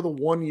 Josh will go the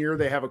 1 year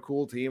they have a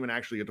cool team and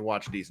actually get to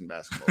watch decent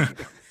basketball.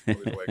 The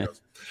way it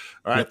goes.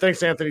 All right.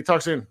 Thanks, Anthony.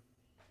 Talk soon.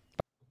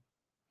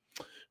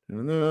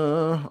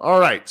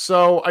 All right.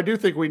 So I do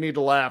think we need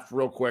to laugh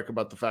real quick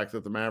about the fact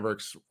that the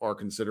Mavericks are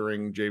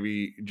considering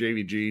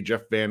JVG,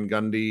 Jeff Van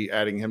Gundy,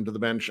 adding him to the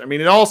bench. I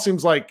mean, it all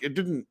seems like it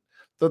didn't.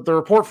 The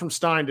report from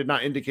Stein did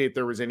not indicate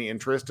there was any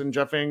interest in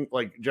Jeff Van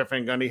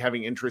Gundy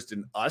having interest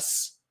in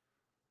us.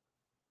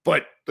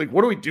 But like,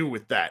 what do we do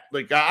with that?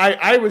 Like,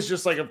 I was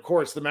just like, of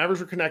course, the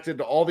Mavericks were connected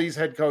to all these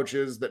head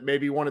coaches that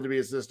maybe wanted to be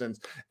assistants,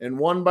 and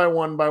one by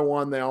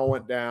one, they all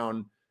went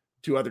down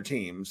to other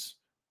teams.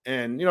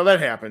 And,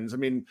 that happens. I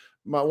mean,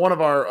 one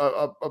of our,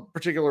 a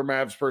particular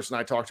Mavs person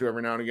I talk to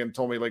every now and again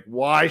told me, like,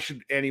 why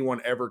should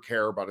anyone ever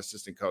care about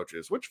assistant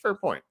coaches? Which, fair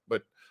point.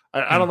 But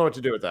I don't know what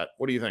to do with that.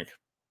 What do you think?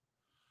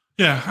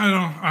 Yeah,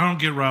 I don't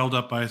get riled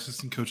up by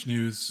assistant coach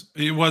news.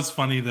 It was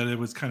funny that it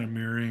was kind of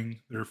mirroring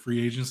their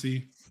free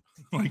agency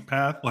like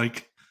path,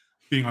 like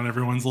being on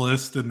everyone's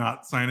list and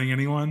not signing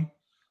anyone.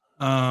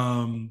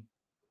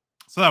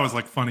 So that was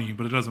like funny,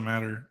 but it doesn't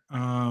matter.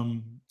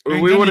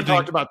 We would have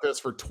talked about this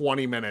for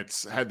 20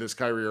 minutes had this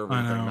Kyrie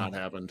Irving thing not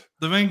happened.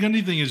 The Van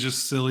Gundy thing is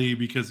just silly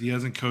because he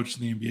hasn't coached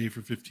in the NBA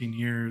for 15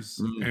 years,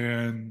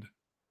 and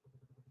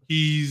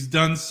he's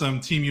done some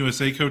Team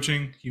USA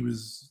coaching.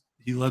 He's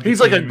like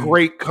a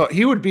great coach.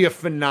 He would be a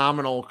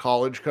phenomenal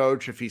college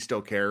coach if he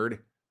still cared.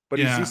 But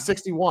he's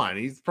 61.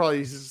 He's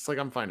just like,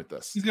 I'm fine with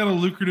this. He's got a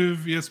lucrative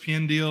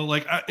ESPN deal.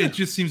 Like, it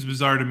just seems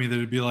bizarre to me that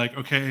it'd be like,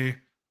 okay,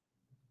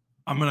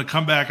 I'm going to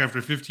come back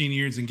after 15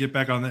 years and get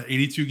back on that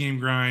 82 game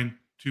grind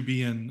to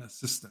be an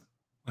assistant.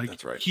 Like,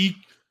 that's right.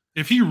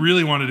 If he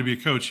really wanted to be a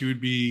coach, he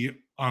would be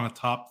on a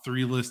top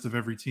 3 list of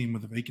every team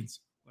with a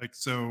vacancy. Like,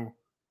 so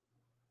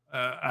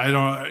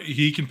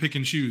he can pick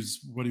and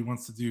choose what he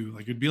wants to do.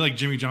 Like, it'd be like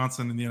Jimmy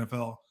Johnson in the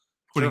NFL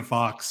quitting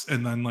Fox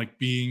and then like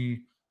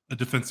being a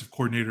defensive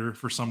coordinator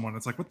for someone.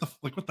 It's like, what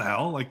the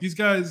hell? Like, these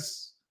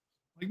guys,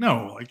 like,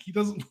 no, like, he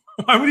doesn't,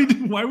 why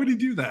would he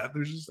do that?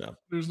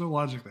 There's no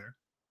logic there.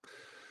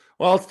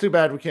 Well, it's too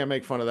bad we can't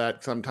make fun of that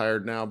because I'm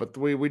tired now. But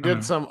we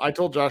did some. I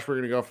told Josh we're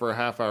going to go for a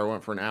half hour.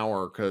 Went for an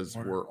hour because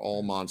we're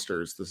all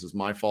monsters. This is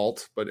my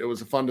fault, but it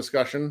was a fun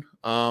discussion.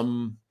 I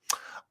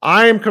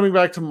am coming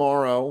back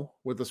tomorrow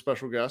with a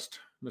special guest,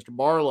 Mr.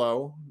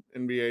 Barlow,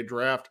 NBA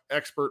draft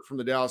expert from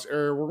the Dallas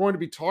area. We're going to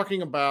be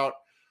talking about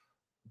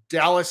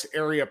Dallas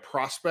area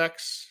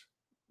prospects.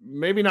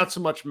 Maybe not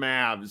so much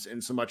Mavs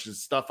in so much as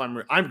stuff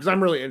because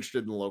I'm really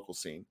interested in the local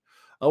scene.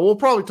 We'll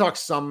probably talk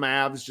some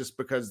Mavs just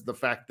because the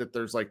fact that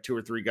there's like 2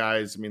 or 3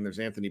 guys. I mean, there's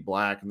Anthony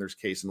Black and there's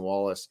Case and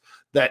Wallace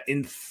that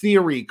in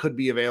theory could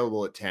be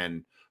available at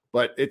 10.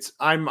 But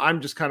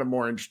I'm just kind of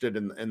more interested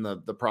in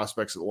the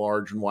prospects at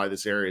large and why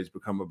this area has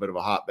become a bit of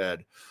a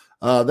hotbed.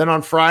 Then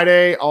on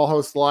Friday, I'll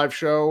host the live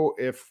show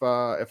if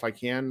I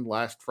can.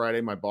 Last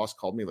Friday, my boss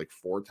called me like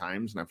 4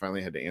 times, and I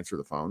finally had to answer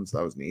the phone, so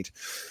that was neat.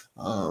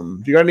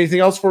 Do you got anything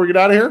else before we get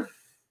out of here?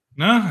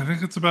 No, I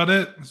think that's about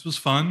it. This was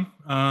fun.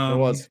 It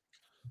was.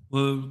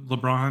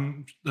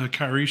 LeBron,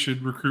 Kyrie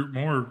should recruit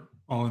more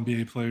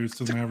All-NBA players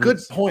to the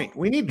Mavericks. Good point.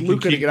 We need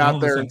Luka to get out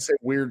there and say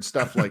weird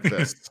stuff like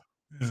this.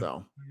 Yeah,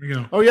 so there we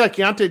go. Oh yeah,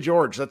 Keontae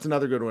George. That's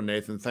another good one,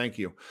 Nathan. Thank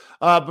you.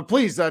 But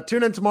please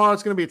tune in tomorrow.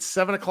 It's going to be at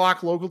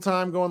 7:00 local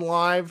time going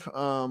live.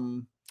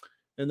 And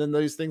then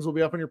these things will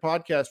be up on your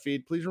podcast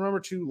feed. Please remember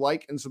to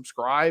like and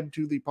subscribe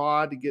to the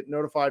pod to get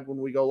notified when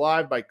we go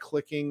live by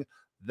clicking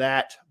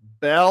that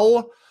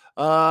bell.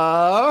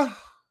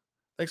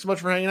 Thanks so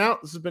much for hanging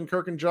out. This has been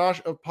Kirk and Josh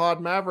of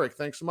Pod Maverick.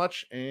 Thanks so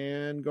much,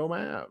 and go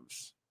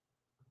Mavs.